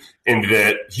organization and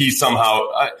that he somehow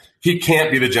he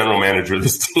can't be the general manager of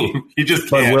this team. He just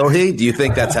can't. But will he? Do you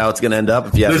think that's how it's going to end up?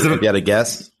 If you had to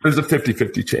guess, there's a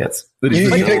 50-50 chance that he's You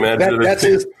the general think manager.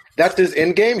 that's his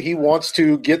end game? He wants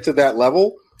to get to that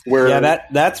level.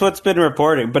 That's what's been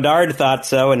reported. Bedard thought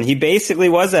so, and he basically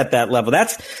was at that level.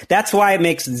 That's why it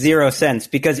makes zero sense,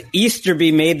 because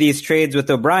Easterby made these trades with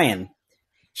O'Brien.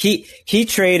 He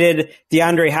traded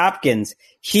DeAndre Hopkins.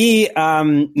 He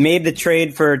made the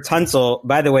trade for Tunsil.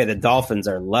 By the way, the Dolphins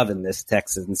are loving this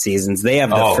Texans seasons. They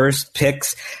have the first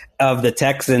picks of the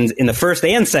Texans in the first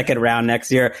and second round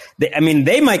next year.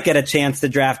 They might get a chance to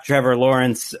draft Trevor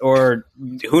Lawrence, or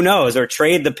who knows, or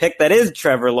trade the pick that is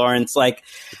Trevor Lawrence.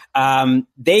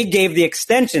 They gave the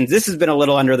extensions. This has been a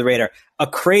little under the radar. A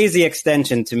crazy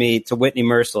extension to me to Whitney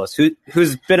Mercilus,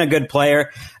 who's been a good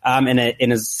player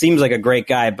and seems like a great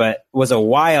guy, but was a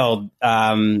wild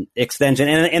extension.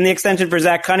 And the extension for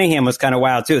Zach Cunningham was kind of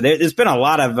wild too. There's been a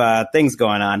lot of things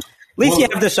going on. At least you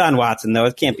have Deshaun Watson, though.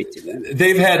 It can't be too bad.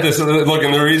 They've had this. Look,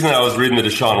 and the reason I was reading the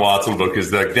Deshaun Watson book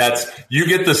is that you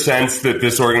get the sense that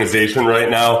this organization right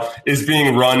now is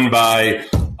being run by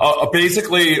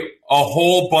basically a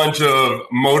whole bunch of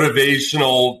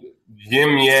motivational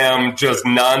yam just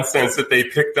nonsense that they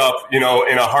picked up, in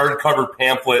a hardcover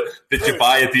pamphlet that you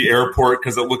buy at the airport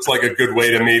because it looks like a good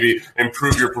way to maybe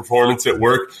improve your performance at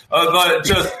work. But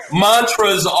just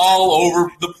mantras all over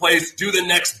the place. Do the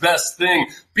next best thing.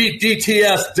 Beat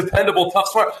DTS, dependable, tough,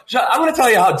 smart. I'm going to tell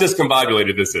you how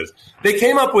discombobulated this is. They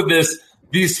came up with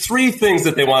these 3 things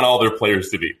that they want all their players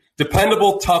to be: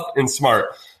 dependable, tough, and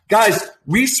smart. Guys,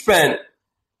 we spent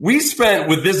We spent,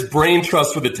 with this brain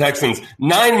trust with the Texans,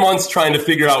 9 months trying to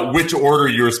figure out which order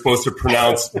you were supposed to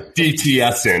pronounce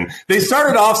DTS in. They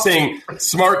started off saying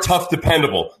smart, tough,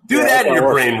 dependable. Do that in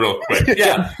your brain real quick.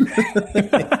 Yeah.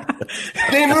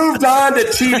 They moved on to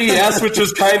TDS, which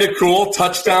was kind of cool.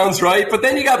 Touchdowns, right? But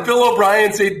then you got Bill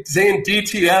O'Brien saying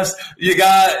DTS. You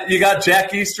got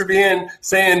Jack Easterby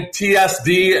saying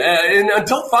TSD. And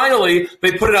until finally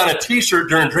they put it on a T-shirt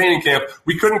during training camp,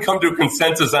 we couldn't come to a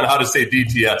consensus on how to say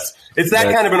DTS. It's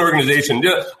that kind of an organization.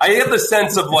 I have the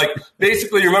sense of, like,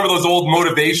 basically, you remember those old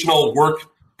motivational work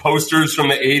posters from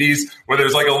the 80s where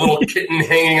there's like a little kitten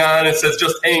hanging on. It says,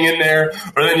 just hang in there.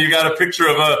 Or then you got a picture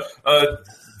of a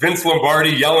Vince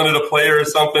Lombardi yelling at a player or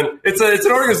something. It's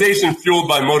an organization fueled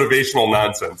by motivational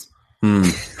nonsense.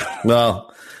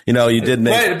 Well, you did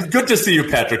make... Good to see you,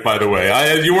 Patrick, by the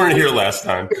way. You weren't here last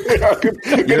time. Yeah, good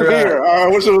to be here. I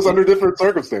wish it was under different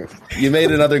circumstances. You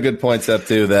made another good point, Seth,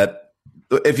 too, that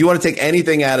if you want to take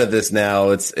anything out of this now,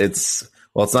 it's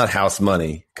not house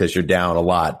money because you're down a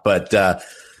lot, but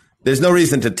there's no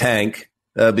reason to tank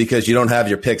because you don't have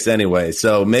your picks anyway.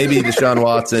 So maybe Deshaun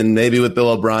Watson, maybe with Bill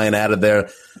O'Brien out of there,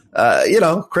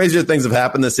 crazier things have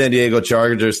happened. The San Diego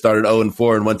Chargers started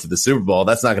 0-4 and went to the Super Bowl.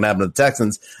 That's not going to happen to the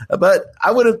Texans. But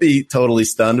I wouldn't be totally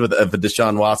stunned if a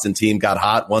Deshaun Watson team got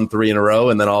hot, won 3 in a row,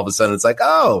 and then all of a sudden it's like,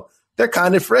 oh, they're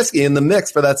kind of frisky in the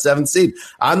mix for that 7th seed.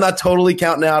 I'm not totally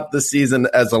counting out this season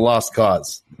as a lost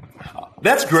cause.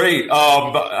 That's great.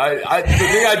 The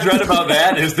thing I dread about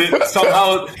that is that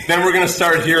somehow then we're going to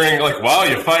start hearing like, wow,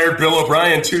 you fired Bill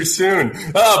O'Brien too soon.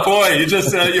 Oh, boy, you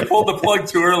just you pulled the plug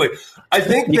too early. I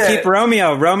think you keep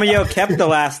Romeo. Romeo kept the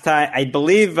last time. I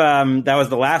believe that was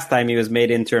the last time he was made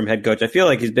interim head coach. I feel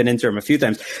like he's been interim a few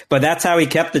times, but that's how he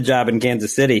kept the job in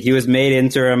Kansas City. He was made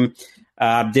interim,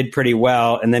 did pretty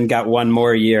well, and then got one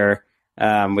more year,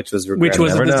 which was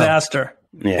a disaster.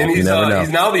 Yeah, and he's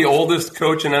now the oldest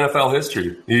coach in NFL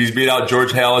history. He's beat out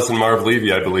George Halas and Marv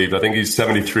Levy, I believe. I think he's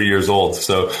 73 years old.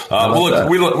 So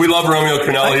we love Romeo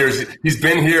Crennel here. He's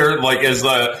been here like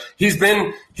he's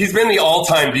been the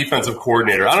all-time defensive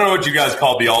coordinator. I don't know what you guys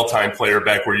called the all-time player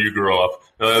back where you grew up,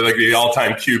 like the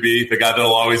all-time QB, the guy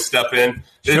that'll always step in.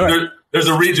 Sure. There's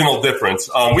a regional difference.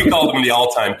 We called him the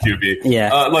all-time QB.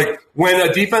 Yeah. Like when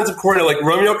a defensive coordinator like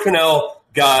Romeo Crennel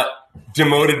got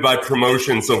demoted by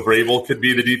promotion so Vrabel could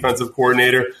be the defensive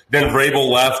coordinator. Then Vrabel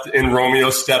left and Romeo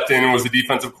stepped in and was the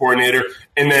defensive coordinator.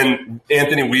 And then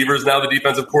Anthony Weaver's now the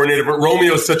defensive coordinator. But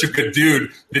Romeo's such a good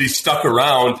dude that he stuck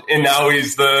around, and now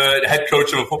he's the head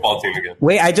coach of a football team again.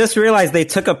 Wait, I just realized they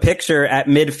took a picture at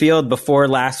midfield before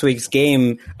last week's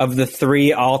game of the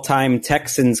 3 all-time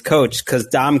Texans coach because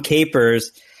Dom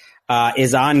Capers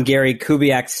is on Gary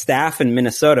Kubiak's staff in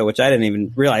Minnesota, which I didn't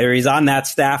even realize. Or he's on that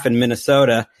staff in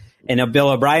Minnesota. And Bill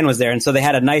O'Brien was there, and so they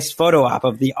had a nice photo op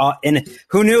of and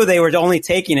who knew they were only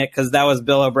taking it because that was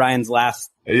Bill O'Brien's last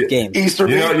game.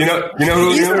 Easterby. You know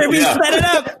who Easterby set it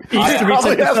up.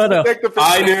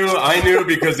 I knew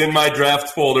because in my draft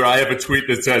folder I have a tweet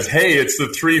that says, "Hey, it's the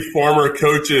 3 former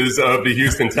coaches of the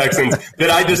Houston Texans," that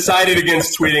I decided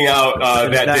against tweeting out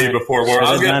that day before.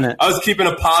 I was keeping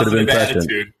a positive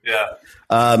attitude. Yeah.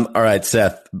 All right,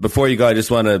 Seth. Before you go, I just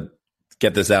want to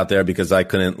get this out there because I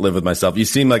couldn't live with myself. You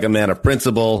seem like a man of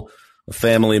principle, a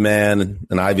family man,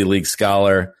 an Ivy League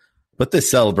scholar, but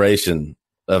this celebration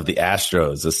of the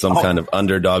Astros is some kind of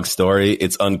underdog story.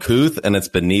 It's uncouth and it's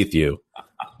beneath you.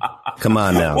 Come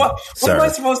on now. What am I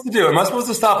supposed to do? Am I supposed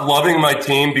to stop loving my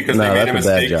team because they made a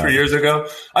mistake 3 years ago?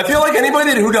 I feel like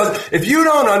anybody who does, if you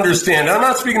don't understand, and I'm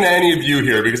not speaking to any of you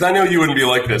here because I know you wouldn't be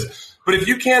like this, but if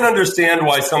you can't understand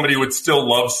why somebody would still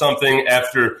love something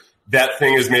after that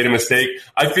thing has made a mistake,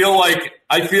 I feel like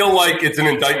it's an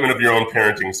indictment of your own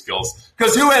parenting skills.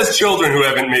 Because who has children who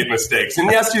haven't made mistakes? And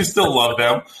yes, you still love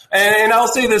them. And I'll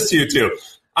say this to you too.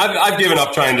 I've given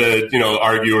up trying to,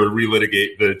 argue or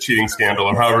relitigate the cheating scandal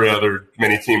or however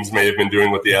many teams may have been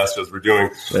doing what the Astros were doing.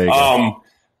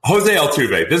 Jose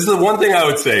Altuve, this is the one thing I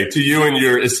would say to you and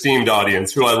your esteemed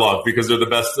audience, who I love because they're the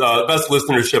best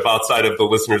listenership outside of the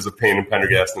listeners of Payne and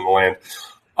Pendergast in the land.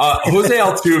 Jose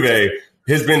Altuve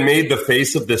has been made the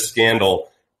face of this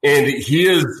scandal, and he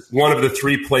is one of the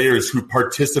 3 players who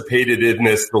participated in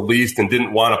this the least and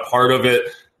didn't want a part of it.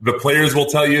 The players will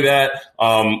tell you that.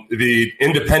 The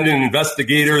independent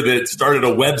investigator that started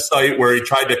a website where he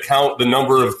tried to count the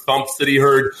number of thumps that he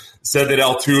heard, said that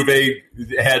Altuve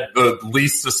had the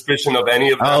least suspicion of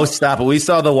any of them. Oh, stop it. We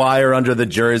saw the wire under the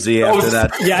jersey after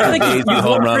that. Yeah, I think you've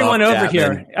won everyone over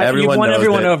here. You've won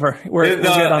everyone over. We're good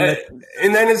on it.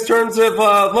 And then in terms of,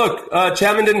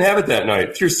 Chapman didn't have it that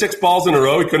night. Threw 6 balls in a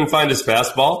row. He couldn't find his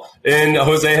fastball. And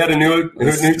Jose had a new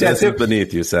tattoo. This is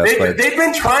beneath you, Seth. They've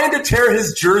been trying to tear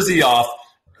his jersey off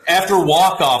after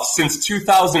walk-off since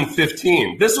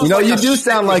 2015. This was you do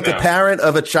sound like a parent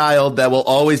of a child that will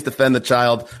always defend the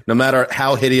child, no matter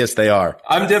how hideous they are.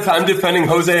 I'm defending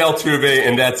Jose Altuve,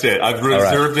 and that's it. I've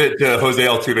reserved it to Jose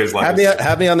Altuve's legacy.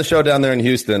 Have me on the show down there in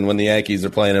Houston when the Yankees are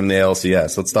playing him in the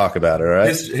ALCS. Let's talk about it, all right?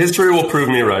 History will prove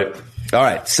me right. All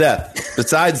right, Seth,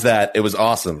 besides that, it was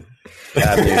awesome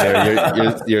having you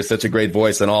there. You're such a great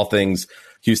voice on all things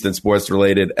Houston sports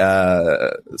related.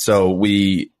 So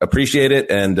we appreciate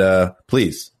it. And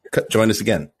please join us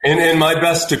again. And my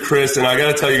best to Chris. And I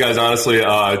got to tell you guys, honestly,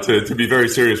 to be very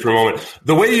serious for a moment,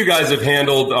 the way you guys have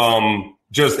handled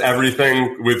just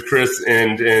everything with Chris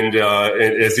and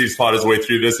as he's fought his way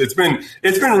through this, it's been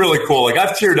really cool. Like,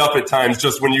 I've teared up at times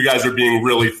just when you guys are being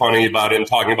really funny about it and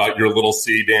talking about your little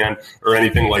C, Dan, or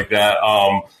anything like that.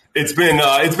 It's been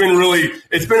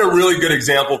a really good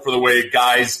example for the way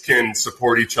guys can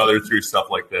support each other through stuff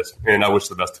like this. And I wish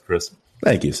the best to Chris.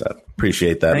 Thank you, Seth.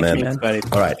 Appreciate that, Thank man. you, man.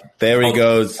 All right. There he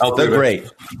goes. The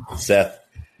great Seth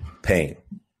Payne.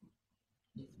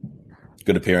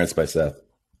 Good appearance by Seth.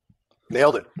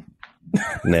 Nailed it.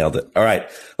 Nailed it. All right.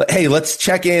 Hey, let's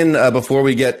check in before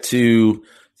we get to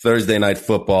Thursday Night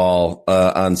Football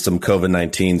on some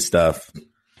COVID-19 stuff.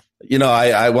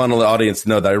 I want the audience to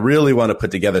know that I really want to put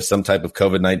together some type of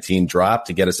COVID-19 drop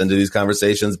to get us into these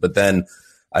conversations. But then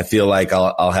I feel like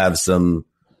I'll have some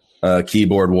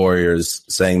keyboard warriors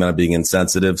saying that I'm being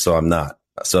insensitive. So I'm not.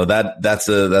 So that's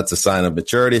a sign of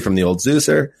maturity from the old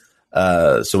Zeuser.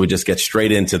 So we just get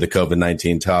straight into the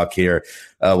COVID-19 talk here.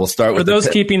 We'll start with for those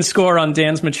keeping score on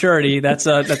Dan's maturity. That's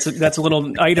a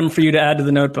little item for you to add to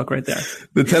the notebook right there.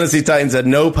 The Tennessee Titans had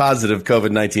no positive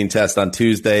COVID-19 test on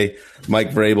Tuesday.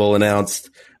 Mike Vrabel announced,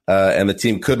 and the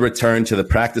team could return to the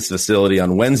practice facility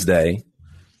on Wednesday,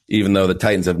 even though the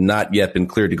Titans have not yet been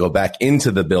cleared to go back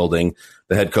into the building.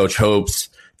 The head coach hopes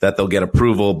that they'll get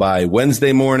approval by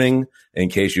Wednesday morning. In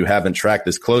case you haven't tracked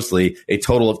this closely, a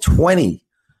total of 20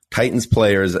 Titans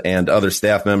players and other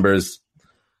staff members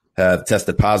have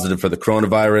tested positive for the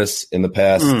coronavirus in the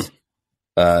past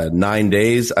 9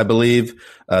 days, I believe.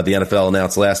 The NFL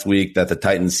announced last week that the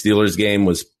Titans-Steelers game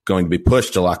was going to be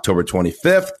pushed till October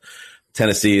 25th.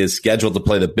 Tennessee is scheduled to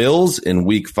play the Bills in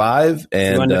Week 5.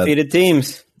 And, two undefeated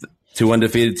teams. Two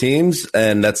undefeated teams,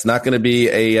 and that's not going to be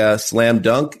a slam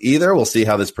dunk either. We'll see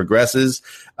how this progresses.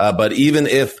 But even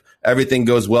if everything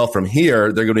goes well from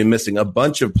here, they're going to be missing a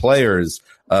bunch of players,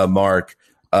 Mark,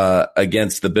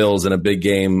 against the Bills in a big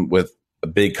game with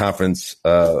big conference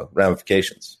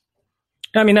ramifications.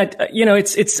 I mean,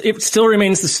 it still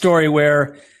remains the story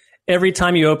where every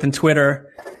time you open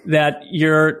Twitter that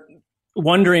you're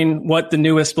wondering what the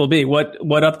newest will be, what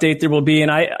update there will be.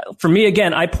 And for me,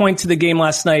 again, I point to the game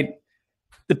last night,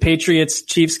 the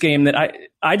Patriots-Chiefs game, that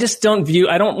I just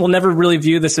will never really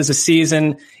view this as a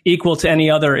season equal to any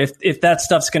other if that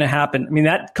stuff's going to happen. I mean,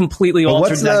 that completely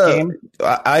altered that game.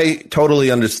 I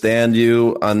totally understand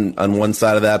you on one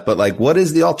side of that, but what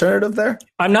is the alternative there?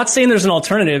 I'm not saying there's an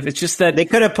alternative. It's just that they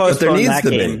could have postponed that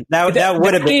game. That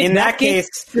would have been, in that case,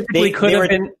 they could have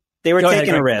been. They were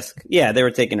taking a risk. Yeah, they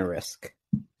were taking a risk.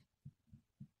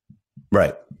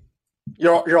 Right.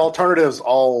 Your alternatives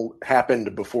all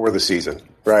happened before the season,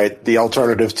 right? The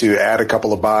alternative to add a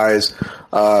couple of buys,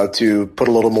 to put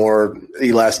a little more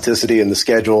elasticity in the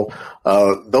schedule.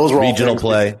 Those were regional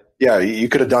play. Yeah, you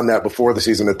could have done that before the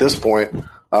season. At this point,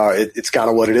 it's kind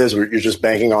of what it is. You're just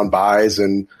banking on buys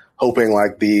and hoping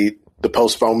the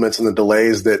postponements and the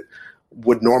delays that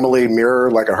would normally mirror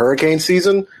a hurricane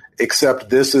season. Except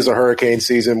this is a hurricane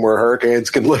season where hurricanes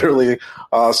can literally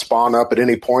spawn up at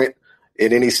any point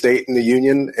in any state in the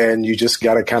union, and you just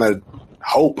got to kind of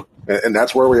hope, and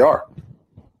that's where we are.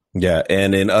 Yeah,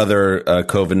 and in other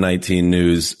COVID-19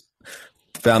 news,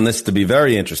 found this to be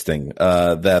very interesting,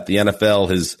 that the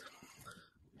NFL is,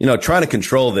 trying to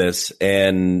control this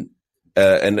and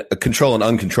control an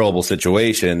uncontrollable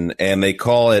situation, and they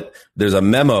call it. There's a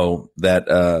memo that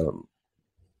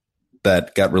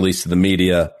got released to the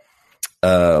media.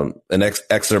 An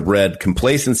excerpt read,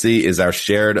 "Complacency is our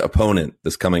shared opponent."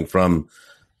 This coming from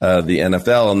the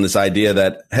NFL, and this idea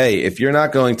that, hey, if you're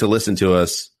not going to listen to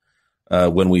us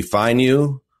when we fine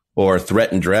you or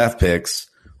threaten draft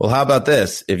picks, well, how about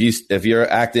this? If you're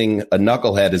acting a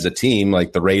knucklehead as a team,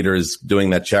 like the Raiders doing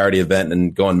that charity event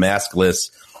and going maskless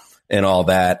and all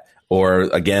that, or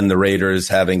again, the Raiders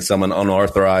having someone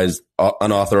unauthorized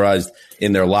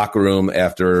in their locker room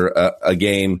after a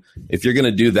game. If you're going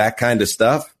to do that kind of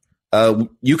stuff,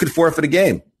 you could forfeit a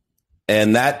game.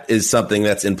 And that is something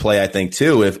that's in play, I think,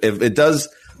 too. If it does,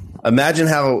 imagine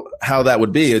how that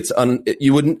would be.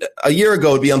 You wouldn't, a year ago,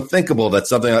 it'd be unthinkable that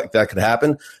something like that could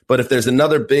happen. But if there's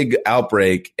another big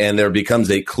outbreak and there becomes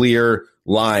a clear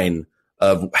line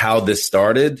of how this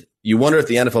started, you wonder if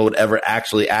the NFL would ever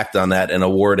actually act on that and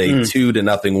award a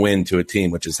 2-0 win to a team,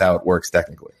 which is how it works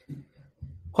technically.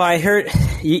 Well, I heard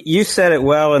you said it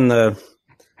well in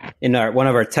one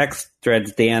of our text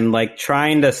threads, Dan, like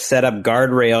trying to set up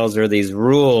guardrails or these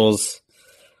rules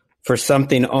for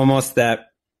something almost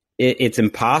that it's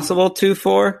impossible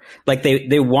for. Like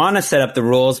they want to set up the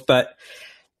rules, but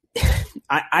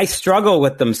I struggle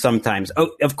with them sometimes.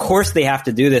 Oh, of course they have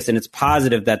to do this, and it's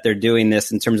positive that they're doing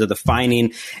this in terms of the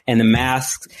fining and the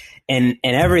masks and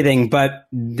everything. But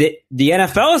the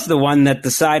NFL is the one that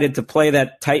decided to play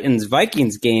that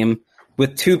Titans-Vikings game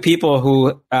with two people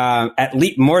who, at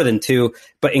least more than two,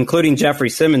 but including Jeffrey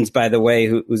Simmons, by the way,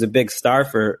 who's a big star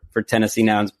for Tennessee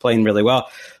now and is playing really well,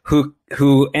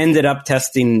 who ended up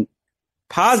testing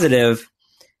positive,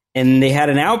 and they had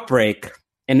an outbreak.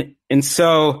 And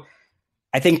so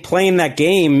I think playing that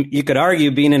game, you could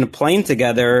argue being in a plane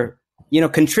together,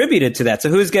 contributed to that. So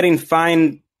who's getting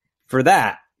fined for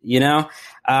that?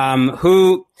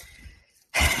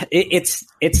 It's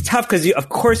tough because of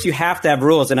course you have to have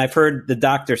rules. And I've heard the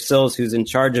Dr. Sills, who's in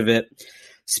charge of it,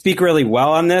 speak really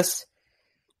well on this.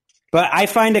 But I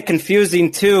find it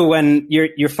confusing too when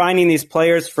you're finding these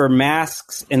players for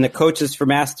masks and the coaches for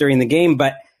masks during the game,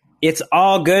 but it's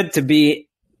all good to be,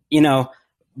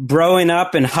 broing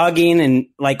up and hugging and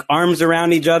like arms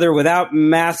around each other without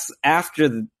masks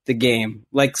after the game.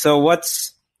 Like, so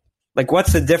what's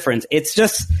the difference? It's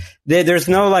just, there's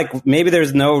no maybe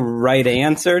there's no right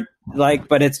answer,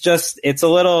 but it's a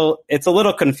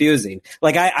little confusing.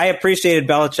 Like I appreciated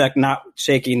Belichick not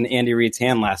shaking Andy Reid's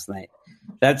hand last night.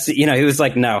 That's, he was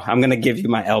like, no, I'm going to give you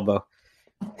my elbow.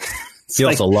 He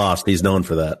also lost. He's known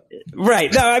for that.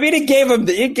 Right. No, I mean, he gave him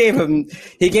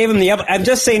the elbow. I'm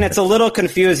just saying it's a little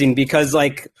confusing because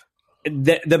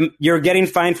you're getting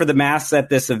fined for the masks at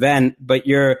this event, but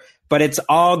it's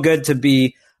all good to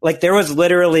be like, there was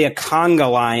literally a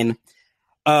conga line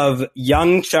of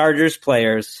young Chargers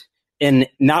players, and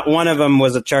not one of them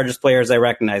was a Chargers player as I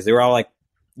recognize. They were all like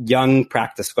young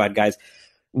practice squad guys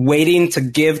waiting to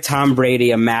give Tom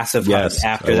Brady a massive hug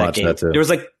after that game. There was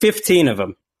like 15 of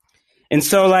them. And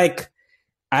so I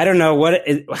don't know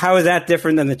how is that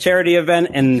different than the charity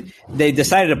event? And they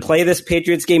decided to play this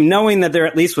Patriots game knowing that there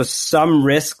at least was some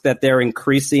risk that they're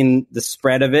increasing the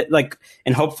spread of it.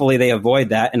 And hopefully they avoid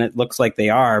that. And it looks like they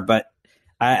are, but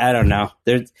I don't know.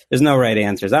 There's no right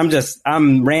answers.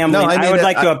 I'm rambling. No, I would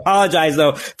like to apologize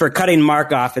though for cutting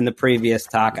Mark off in the previous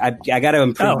talk. I got to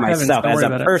improve myself as a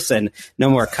person. No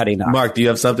more cutting off. Mark, do you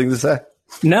have something to say?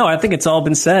 No, I think it's all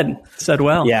been said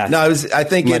well. Yeah. No, I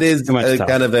think it is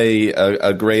kind of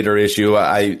a greater issue.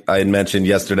 I had mentioned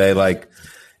yesterday,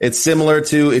 it's similar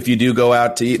to if you do go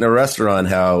out to eat in a restaurant,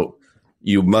 how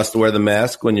you must wear the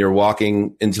mask when you're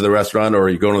walking into the restaurant or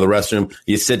you go into the restroom.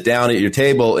 You sit down at your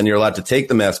table and you're allowed to take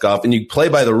the mask off, and you play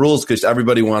by the rules because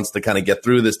everybody wants to kind of get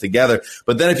through this together.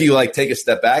 But then if you take a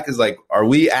step back, it's are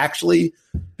we actually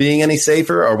being any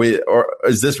safer? Or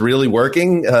is this really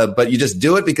working? But you just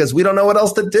do it because we don't know what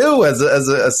else to do as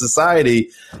a society.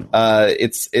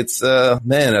 It's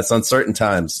uncertain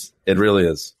times. It really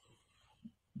is.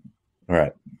 All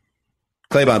right.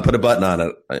 Claybon, put a button on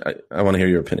it. I want to hear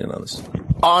your opinion on this.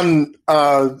 On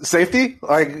safety?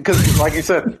 Because like you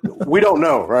said, we don't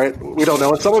know, right? We don't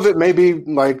know. And some of it may be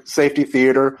safety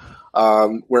theater,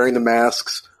 wearing the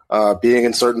masks, being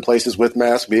in certain places with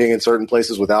masks, being in certain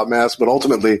places without masks. But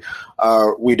ultimately,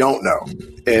 we don't know.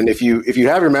 And if you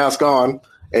have your mask on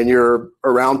and you're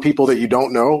around people that you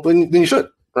don't know, then you should,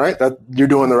 right? That you're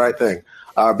doing the right thing.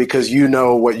 Because you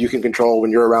know what you can control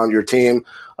when you're around your team.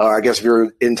 I guess if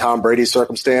you're in Tom Brady's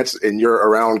circumstance and you're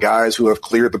around guys who have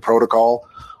cleared the protocol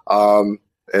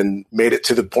and made it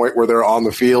to the point where they're on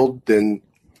the field, then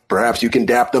perhaps you can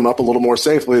dap them up a little more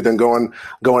safely than going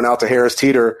out to Harris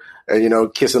Teeter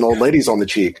and, kissing old ladies on the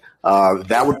cheek.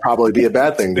 That would probably be a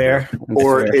bad thing. Fair.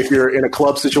 Or if you're in a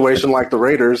club situation like the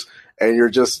Raiders and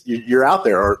you're out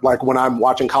there, or like when I'm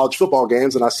watching college football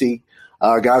games and I see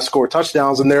guys score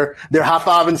touchdowns and they're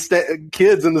high-fiving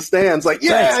kids in the stands but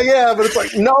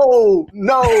it's no,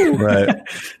 right.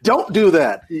 Don't do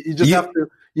that.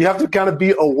 You have to kind of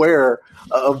be aware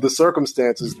of the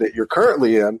circumstances that you're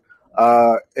currently in,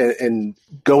 and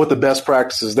go with the best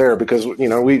practices there, because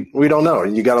we don't know.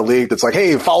 You got a league that's like,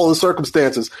 hey, follow the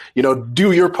circumstances,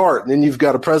 do your part, and then you've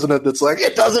got a president that's like,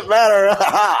 it doesn't matter,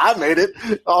 I made it,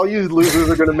 all you losers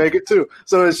are going to make it too.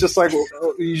 So it's just like,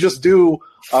 you just do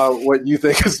what you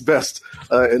think is best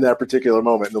in that particular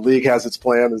moment. And the league has its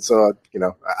plan, and so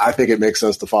I think it makes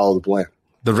sense to follow the plan.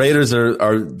 The Raiders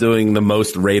are doing the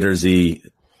most Raiders-y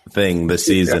thing this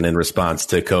season in response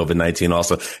to COVID-19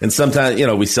 also. And sometimes,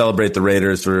 we celebrate the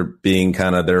Raiders for being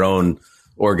kind of their own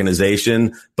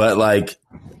organization, but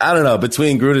I don't know,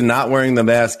 between Gruden not wearing the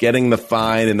mask, getting the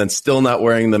fine, and then still not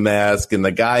wearing the mask, and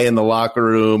the guy in the locker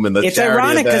room, and it's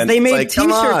ironic because they made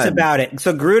T-shirts about it.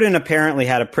 So Gruden apparently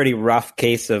had a pretty rough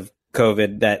case of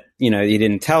COVID that, he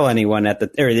didn't tell anyone or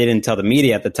they didn't tell the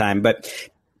media at the time, but,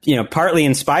 partly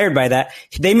inspired by that,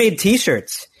 they made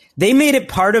T-shirts. They made it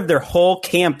part of their whole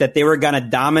camp that they were going to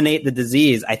dominate the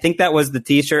disease. I think that was the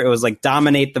T-shirt. It was like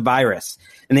dominate the virus.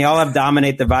 And they all have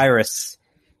dominate the virus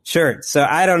shirts. So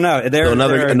I don't know.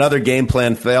 Another game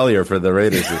plan failure for the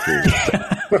Raiders this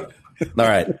season. All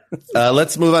right.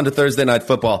 Let's move on to Thursday Night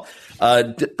Football. By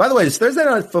the way, it's Thursday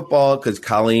Night Football because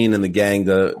Colleen and the gang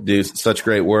do such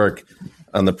great work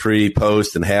on the pre,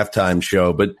 post, and halftime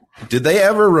show. But did they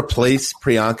ever replace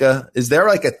Priyanka? Is there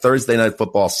a Thursday Night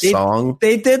Football song?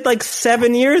 They did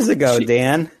 7 years ago,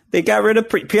 Dan. They got rid of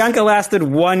Priyanka. Lasted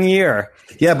 1 year.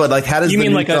 Yeah, but how does the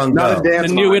new song go? The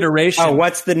new iteration. Oh,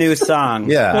 what's the new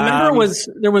song? Yeah. Well, remember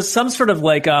there was some sort of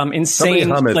insane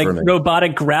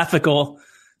robotic graphical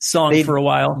song for a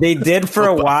while. They did for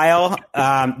a while.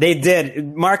 They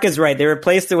did. Mark is right. They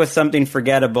replaced it with something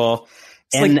forgettable.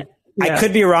 I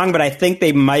could be wrong, but I think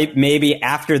they maybe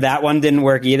after that one didn't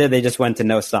work either, they just went to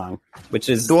no song, which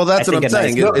is that's what I'm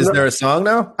saying. Is there a song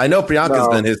now? I know Priyanka's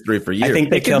been history for years. I think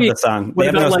they killed the song. They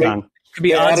have no song. Could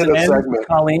be odds and ends with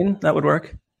Colleen. That would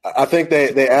work. I think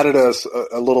they added us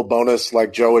a little bonus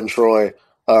like Joe and Troy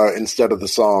instead of the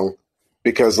song,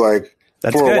 because a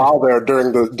while there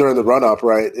during the run up,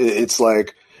 right? It's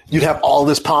like you'd have all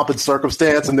this pomp and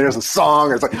circumstance, and there's a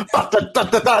song. And it's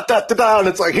and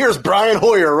it's like, here's Brian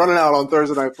Hoyer running out on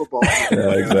Thursday Night Football.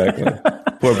 Yeah, exactly.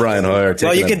 Poor Brian Hoyer.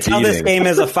 Well, you can tell this game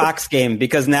is a Fox game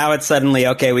because now it's suddenly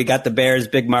okay. We got the Bears,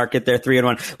 big market. They're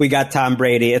 3-1. We got Tom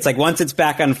Brady. It's like once it's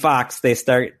back on Fox, they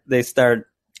start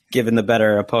giving the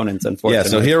better opponents. Unfortunately,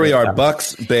 yeah. So here we are,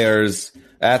 Bucks Bears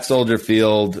at Soldier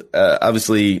Field.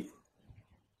 Obviously.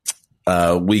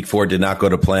 Week 4 did not go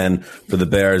to plan for the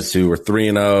Bears, who were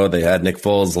 3-0. They had Nick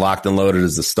Foles locked and loaded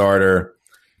as the starter,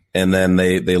 and then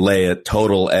they lay a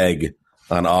total egg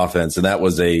on offense. And that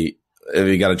was if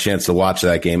you got a chance to watch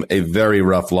that game, a very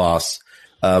rough loss.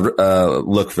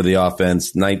 Look for the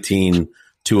offense.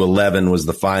 19-11 was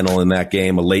the final in that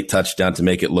game. A late touchdown to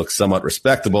make it look somewhat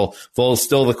respectable. Foles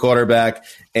still the quarterback.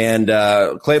 And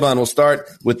Claybon, we'll start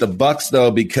with the Bucks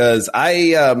though, because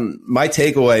my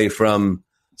takeaway from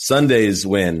Sunday's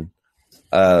win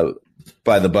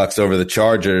by the Bucks over the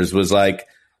Chargers was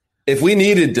if we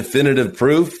needed definitive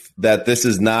proof that this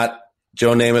is not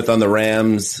Joe Namath on the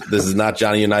Rams, this is not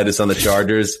Johnny Unitas on the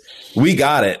Chargers, we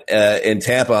got it in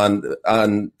Tampa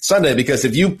on Sunday, because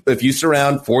if you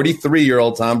surround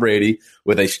 43-year-old Tom Brady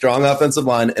with a strong offensive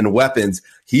line and weapons,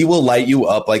 he will light you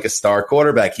up like a star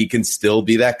quarterback. He can still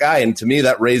be that guy, and to me,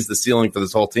 that raised the ceiling for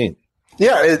this whole team.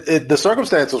 Yeah, the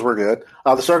circumstances were good.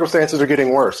 The circumstances are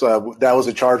getting worse. That was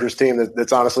a Chargers team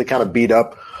that's honestly kind of beat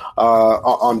up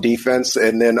on defense.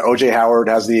 And then O.J. Howard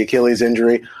has the Achilles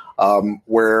injury,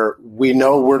 where we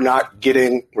know we're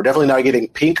definitely not getting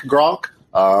peak Gronk.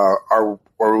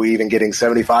 Are we even getting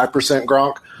 75%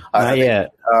 Gronk? Not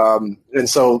yet. And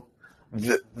so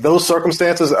those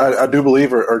circumstances, I do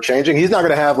believe, are changing. He's not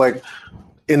going to have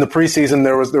in the preseason,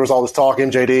 there was all this talk.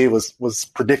 MJD was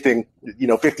predicting,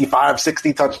 55,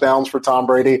 60 touchdowns for Tom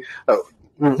Brady.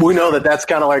 We know that's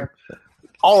kind of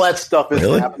all that stuff is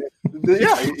happening.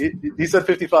 Yeah, he said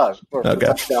 55 for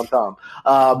touchdown Tom.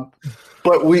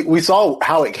 But we saw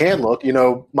how it can look.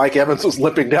 Mike Evans was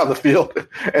limping down the field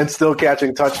and still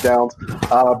catching touchdowns.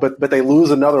 But they lose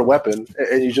another weapon,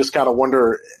 and you just kind of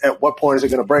wonder at what point is it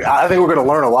going to break. I think we're going to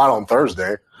learn a lot on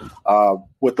Thursday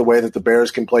with the way that the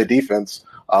Bears can play defense.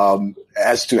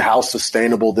 As to how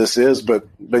sustainable this is, but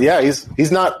yeah,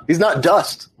 he's not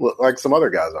dust like some other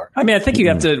guys are. I mean, I think you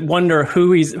have to wonder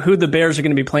who the Bears are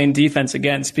going to be playing defense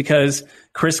against, because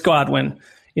Chris Godwin,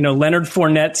 Leonard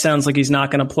Fournette sounds like he's not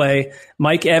going to play.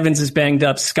 Mike Evans is banged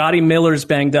up. Scotty Miller's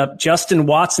banged up. Justin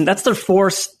Watson, that's their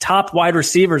 4 top wide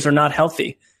receivers are not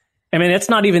healthy. I mean, it's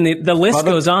not even the list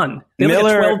goes on.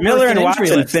 Miller and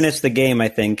Watson list. finished the game, I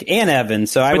think, and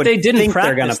Evans. So I but would they didn't think practice.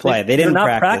 They're going to play. They're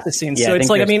not practicing. Yeah, so it's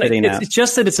like, I mean, it's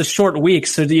just that it's a short week.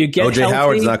 So do you get O.J. healthy?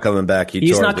 Howard's not coming back.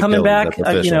 He's not coming back.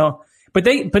 But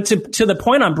to the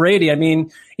point on Brady, I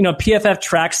mean, PFF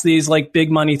tracks these like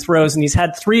big money throws, and he's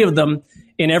had 3 of them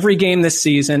in every game this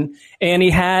season, and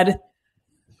he had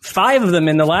 5 of them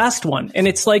in the last one. And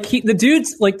it's like the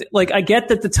dude's like I get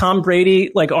that the Tom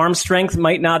Brady like arm strength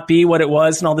might not be what it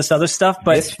was and all this other stuff,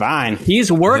 but it's fine.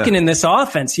 He's working in this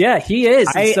offense. Yeah, he is.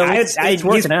 It's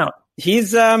working out.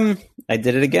 He's I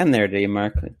did it again there, D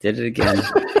Mark. I did it again.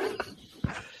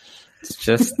 It's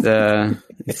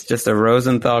just a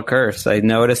Rosenthal curse. I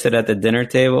noticed it at the dinner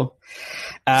table.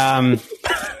 I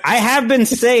have been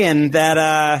saying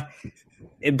that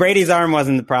Brady's arm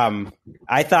wasn't the problem.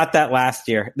 I thought that last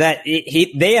year that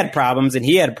they had problems and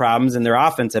he had problems and their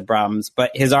offense had problems, but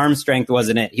his arm strength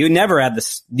wasn't it. He never had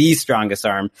the strongest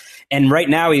arm, and right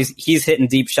now he's hitting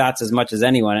deep shots as much as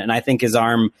anyone. And I think his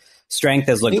arm strength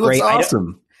has looked great.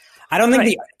 Awesome. I don't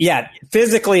think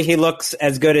physically he looks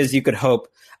as good as you could hope.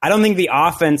 I don't think the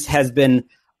offense has been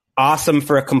awesome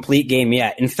for a complete game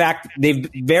yet. In fact, they've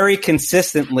very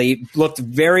consistently looked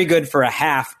very good for a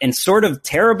half and sort of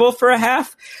terrible for a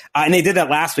half. And they did that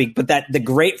last week, but the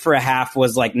great for a half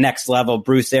was like next level.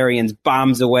 Bruce Arians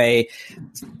bombs away.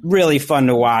 Really fun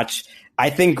to watch. I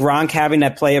think Gronk having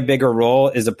to play a bigger role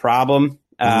is a problem.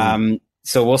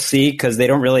 So we'll see, because they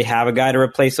don't really have a guy to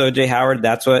replace O.J. Howard.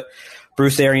 That's what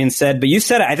Bruce Arians said. But you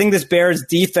said it. I think this Bears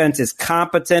defense is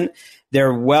competent.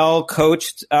 They're well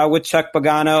coached with Chuck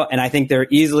Pagano, and I think they're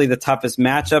easily the toughest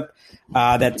matchup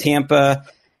that Tampa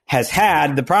has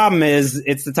had. The problem is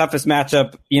it's the toughest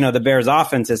matchup, the Bears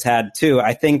offense has had too.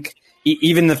 I think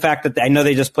even the fact that I know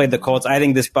they just played the Colts, I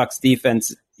think this Bucs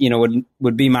defense,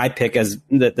 would be my pick as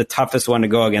the toughest one to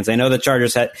go against. I know the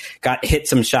Chargers got hit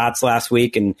some shots last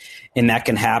week, and that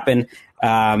can happen.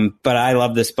 But I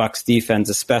love this Bucs defense,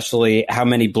 especially how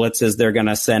many blitzes they're going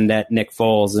to send at Nick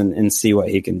Foles and see what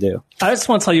he can do. I just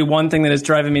want to tell you one thing that is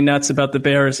driving me nuts about the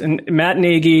Bears. And Matt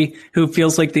Nagy, who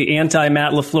feels like the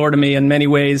anti-Matt LaFleur to me in many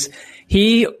ways,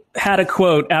 he had a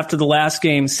quote after the last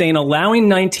game saying allowing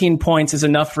 19 points is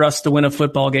enough for us to win a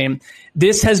football game.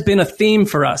 This has been a theme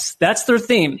for us. That's their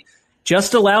theme.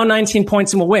 Just allow 19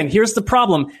 points and we'll win. Here's the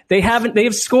problem. They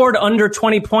have scored under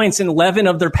 20 points in 11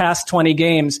 of their past 20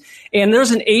 games. And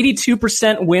there's an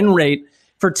 82% win rate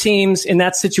for teams in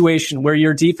that situation where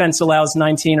your defense allows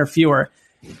 19 or fewer.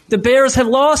 The Bears have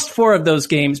lost 4 of those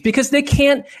games because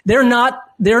they're not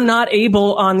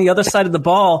able on the other side of the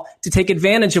ball to take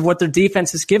advantage of what their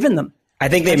defense has given them. I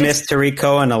think they missed Tariq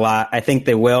Cohen a lot. I think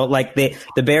they will. Like the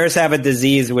Bears have a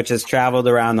disease which has traveled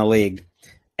around the league.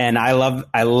 And I love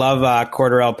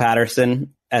Cordarrelle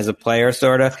Patterson as a player,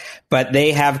 sort of, but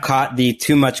they have caught the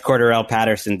too much Cordarrelle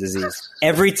Patterson disease.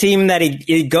 Every team that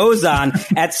he goes on,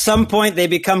 at some point they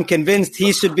become convinced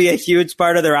he should be a huge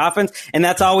part of their offense, and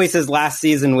that's always his last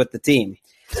season with the team.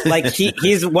 Like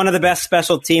he's one of the best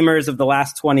special teamers of the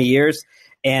last 20 years,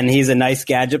 and he's a nice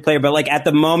gadget player. But like at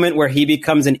the moment where he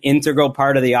becomes an integral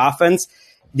part of the offense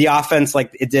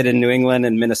like it did in New England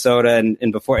and Minnesota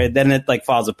and before, then it like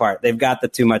falls apart. They've got the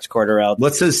too much Cordarrelle.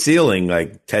 What's his ceiling?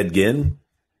 Like Ted Ginn?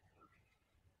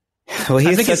 Well,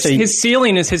 I think his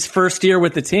ceiling is his first year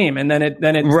with the team, and then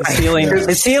the ceiling.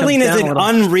 His ceiling is an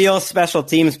unreal special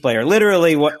teams player.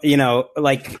 Literally, one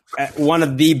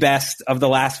of the best of the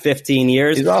last 15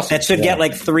 years. Awesome. That should get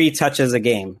like 3 touches a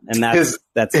game, and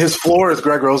that's his floor is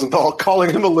Greg Rosenthal calling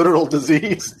him a literal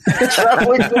disease.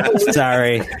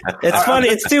 Sorry, it's funny.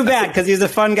 It's too bad because he's a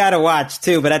fun guy to watch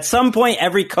too. But at some point,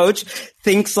 every coach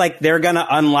thinks like they're going to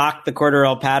unlock the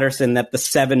Cordarrelle Patterson that the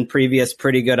 7 previous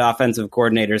pretty good offensive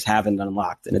coordinators haven't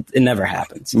unlocked, and it never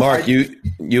happens. Mark,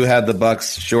 you had the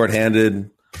Bucs shorthanded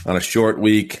on a short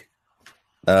week,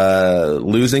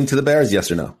 losing to the Bears,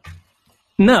 yes or no?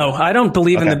 No, I don't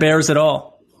believe in the Bears at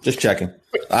all. Just checking.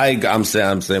 I'm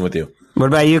saying with you. What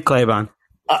about you, Claybon?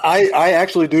 I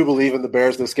actually do believe in the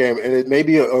Bears this game, and it may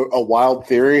be a wild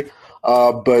theory,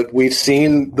 but we've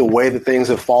seen the way that things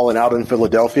have fallen out in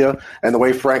Philadelphia and the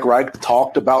way Frank Reich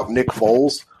talked about Nick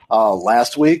Foles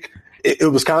last week.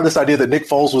 It was kind of this idea that Nick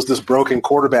Foles was this broken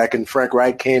quarterback and Frank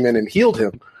Reich came in and healed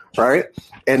him, right?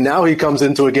 And now he comes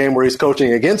into a game where he's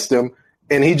coaching against him,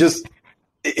 and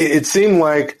it seemed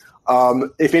like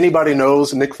if anybody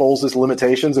knows Nick Foles'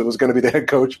 limitations, it was going to be the head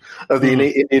coach of the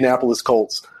Indianapolis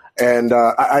Colts. And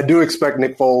I do expect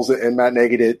Nick Foles and Matt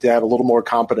Nagy to have a little more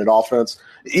competent offense,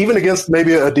 even against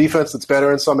maybe a defense that's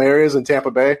better in some areas in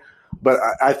Tampa Bay. But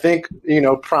I think,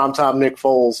 primetime Nick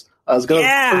Foles is going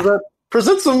to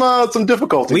present some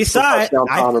difficulties. We saw it. Touchdown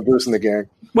time and Bruce in the game.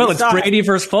 Well, it's Brady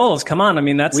versus Foles. Come on. I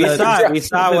mean, that's we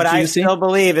saw what I still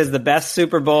believe is the best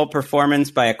Super Bowl performance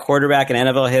by a quarterback in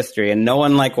NFL history. And no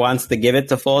one wants to give it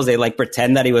to Foles. They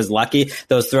pretend that he was lucky.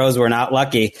 Those throws were not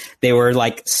lucky. They were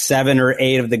 7 or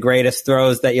 8 of the greatest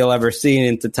throws that you'll ever see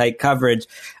into tight coverage.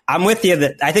 I'm with you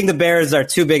that I think the Bears are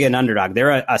too big an underdog.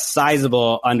 They're a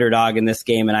sizable underdog in this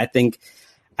game. And I think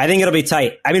it'll be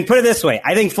tight. I mean, put it this way.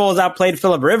 I think Foles outplayed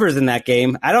Phillip Rivers in that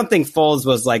game. I don't think Foles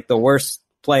was the worst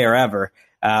player ever.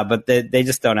 But they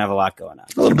just don't have a lot going on.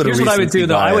 A little bit Here's of what I would do,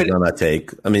 though. I would on that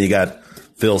take. I mean, you got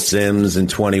Phil Simms in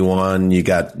 21. You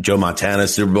got Joe Montana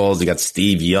Super Bowls. You got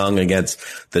Steve Young against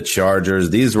the Chargers.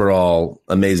 These were all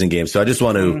amazing games. So I just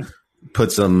want to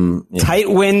put some tight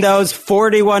windows,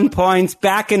 41 points,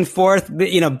 back and forth.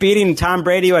 Beating Tom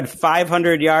Brady, who had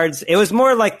 500 yards. It was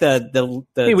more like the.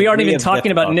 Hey, we aren't even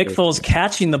talking about Nick Foles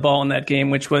catching the ball in that game,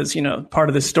 which was part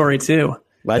of the story too.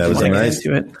 That was nice.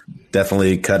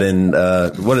 Definitely cut in.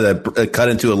 What did that cut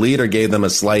into a lead, or gave them a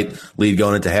slight lead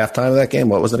going into halftime of that game?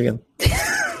 What was it again?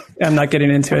 I'm not getting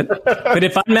into it. But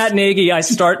if I'm Matt Nagy, I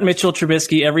start Mitchell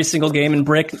Trubisky every single game and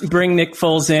bring Nick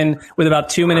Foles in with about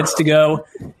 2 minutes to go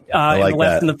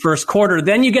left in the first quarter.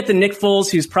 Then you get the Nick Foles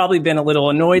who's probably been a little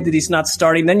annoyed that he's not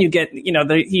starting. Then you get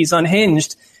he's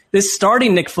unhinged. This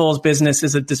starting Nick Foles business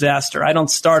is a disaster. I don't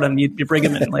start him. You bring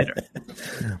him in later.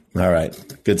 All right.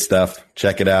 Good stuff.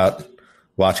 Check it out.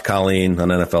 Watch Colleen on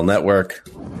NFL Network.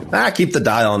 Keep the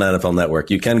dial on NFL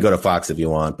Network. You can go to Fox if you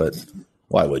want, but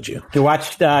why would you? You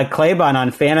watched Claybon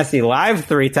on Fantasy Live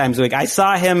 3 times a week. I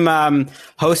saw him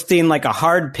hosting a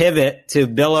hard pivot to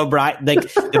Bill O'Brien.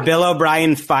 The Bill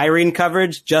O'Brien firing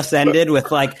coverage just ended with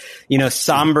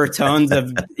somber tones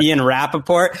of Ian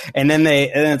Rappaport, and then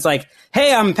it's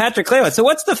hey, I'm Patrick Claybon. So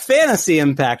what's the fantasy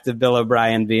impact of Bill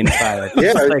O'Brien being fired?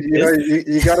 Yeah,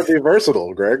 you got to be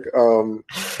versatile, Greg.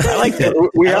 I like it.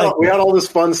 We had all this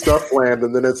fun stuff planned,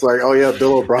 and then it's oh yeah,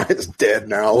 Bill O'Brien's dead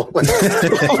now.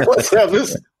 Let's have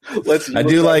this. I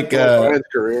do like Bill O'Brien's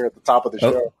career at the top of the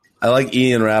show. I like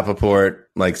Ian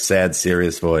Rappaport, sad,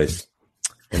 serious voice,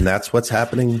 and that's what's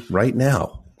happening right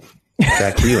now.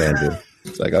 Back to you, Andrew.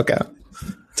 It's okay,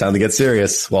 time to get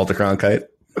serious, Walter Cronkite.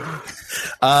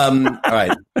 All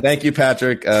right. Thank you,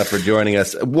 Patrick, for joining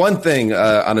us. One thing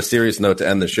on a serious note to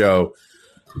end the show,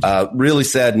 really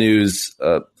sad news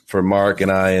for Mark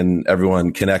and I and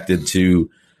everyone connected to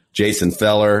Jason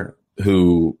Feller,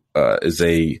 who is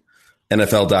a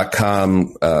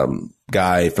NFL.com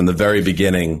guy from the very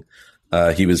beginning.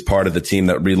 He was part of the team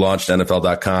that relaunched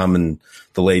NFL.com in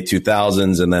the late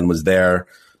 2000s and then was there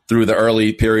through the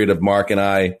early period of Mark and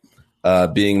I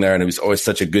being there, and he was always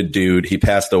such a good dude. He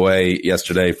passed away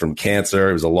yesterday from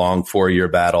cancer. It was a long 4-year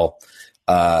battle.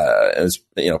 It was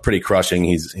pretty crushing.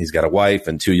 He's got a wife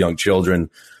and 2 young children,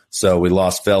 so we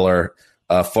lost Feller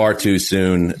far too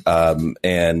soon.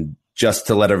 And just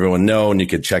to let everyone know, and you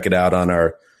can check it out on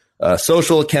our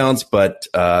social accounts, but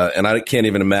and I can't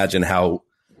even imagine how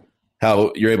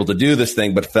you're able to do this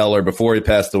thing. But Feller, before he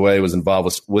passed away, was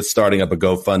involved with starting up a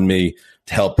GoFundMe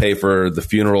to help pay for the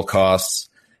funeral costs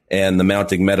and the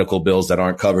mounting medical bills that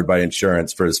aren't covered by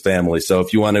insurance for his family. So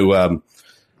if you want to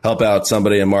help out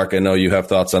somebody, and Mark, I know you have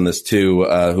thoughts on this too,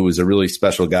 who is a really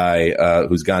special guy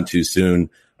who's gone too soon,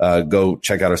 go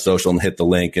check out our social and hit the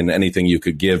link, and anything you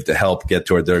could give to help get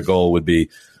toward their goal would be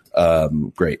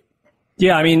great.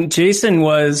 Yeah, I mean, Jason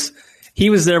was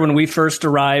there when we first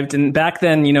arrived, and back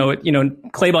then,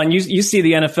 Claybon, you see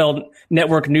the NFL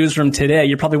Network newsroom today.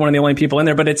 You're probably one of the only people in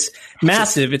there, but it's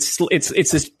massive. It's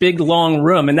this big long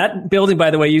room, and that building,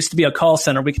 by the way, used to be a call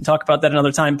center. We can talk about that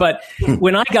another time. But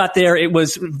when I got there, it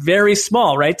was very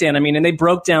small, right, Dan? I mean, and they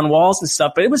broke down walls and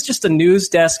stuff, but it was just a news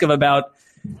desk of about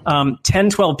 10,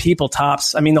 12 people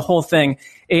tops. I mean, the whole thing.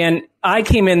 And I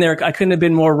came in there, I couldn't have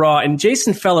been more raw. And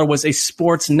Jason Feller was a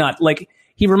sports nut.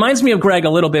 He reminds me of Greg a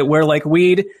little bit, where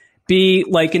we'd be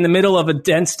in the middle of a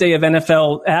dense day of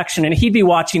NFL action, and he'd be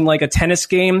watching a tennis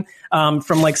game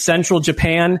from central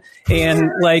Japan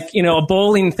and a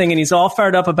bowling thing, and he's all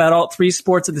fired up about all 3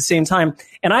 sports at the same time.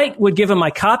 And I would give him my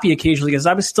copy occasionally because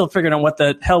I was still figuring out what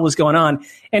the hell was going on.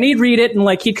 And he'd read it,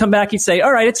 and he'd come back, he'd say,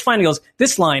 "All right, it's fine." He goes,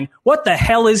 "This line, what the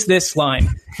hell is this line?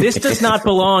 This does not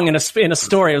belong in a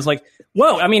story." I was like,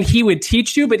 whoa. I mean, he would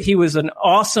teach you, but he was an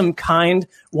awesome, kind,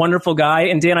 wonderful guy.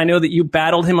 And Dan, I know that you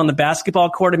battled him on the basketball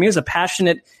court. I mean, he was a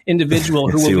passionate individual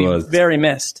who will be very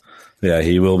missed. Yeah,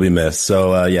 he will be missed.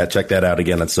 So, check that out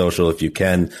again on social if you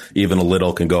can. Even a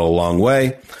little can go a long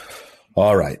way.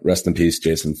 All right. Rest in peace,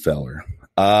 Jason Feller.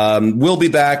 We'll be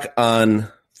back on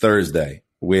Thursday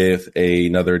with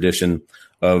another edition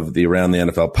of the Around the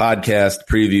NFL podcast,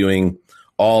 previewing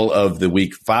all of the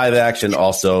Week 5 action.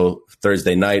 Also,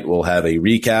 Thursday night, we'll have a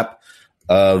recap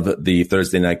of the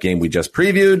Thursday night game we just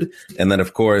previewed. And then,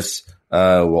 of course,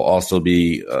 we'll also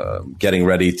be getting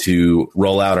ready to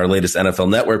roll out our latest NFL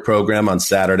Network program on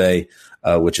Saturday,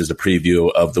 which is a preview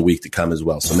of the week to come as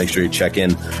well. So make sure you check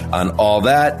in on all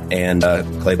that. And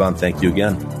Claybon, thank you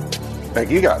again. Thank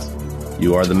you, guys.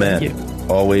 You are the man.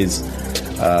 Always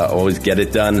get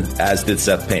it done, as did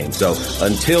Seth Payne. So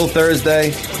until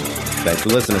Thursday, thanks for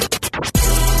listening.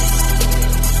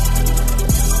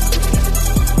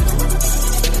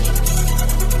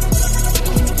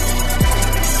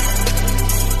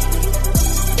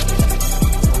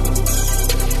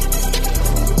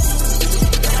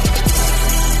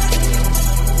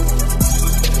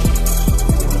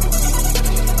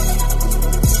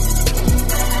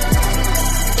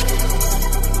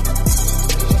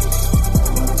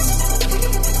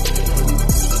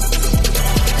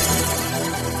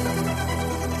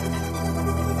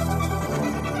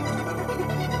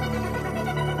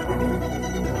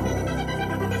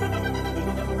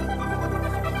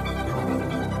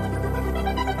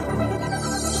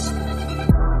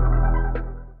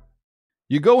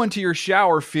 You go into your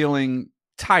shower feeling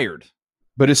tired,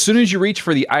 but as soon as you reach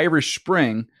for the Irish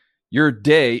Spring, your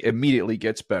day immediately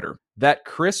gets better. That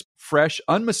crisp, fresh,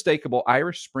 unmistakable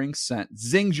Irish Spring scent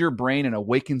zings your brain and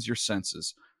awakens your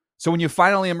senses. So when you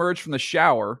finally emerge from the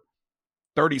shower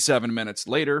 37 minutes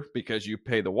later, because you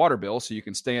pay the water bill so you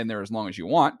can stay in there as long as you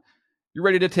want, you're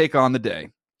ready to take on the day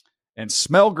and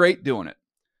smell great doing it.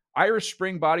 Irish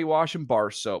Spring Body Wash and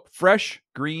Bar Soap. Fresh,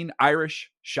 green,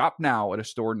 Irish. Shop now at a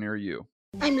store near you.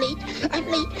 I'm late for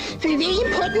a very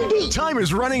important date. Time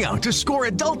is running out to score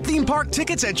adult theme park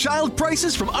tickets at child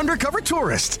prices from Undercover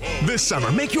Tourist. This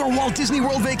summer, make your Walt Disney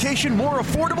World vacation more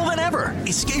affordable than ever.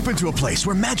 Escape into a place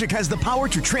where magic has the power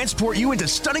to transport you into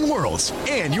stunning worlds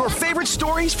and your favorite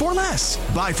stories for less.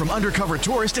 Buy from Undercover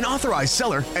Tourist, an authorized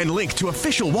seller, and link to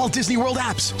official Walt Disney World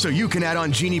apps so you can add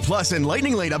on Genie Plus and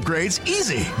Lightning Lane upgrades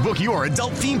easy. Book your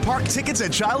adult theme park tickets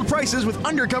at child prices with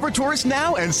Undercover Tourist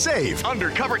now and save.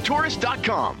 UndercoverTourist.com.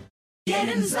 Get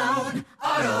in zone,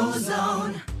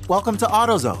 AutoZone. Welcome to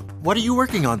AutoZone. What are you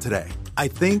working on today? I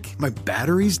think my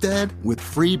battery's dead. With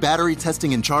free battery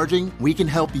testing and charging, we can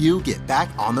help you get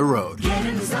back on the road. Get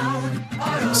in zone,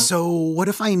 AutoZone. So what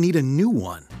if I need a new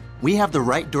one? We have the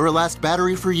right Duralast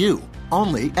battery for you,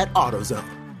 only at AutoZone.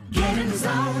 Get in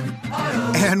zone,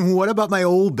 AutoZone. And what about my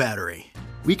old battery?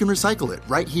 We can recycle it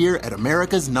right here at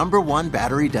America's #1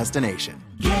 battery destination.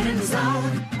 Get in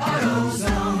zone,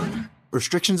 AutoZone.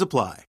 Restrictions apply.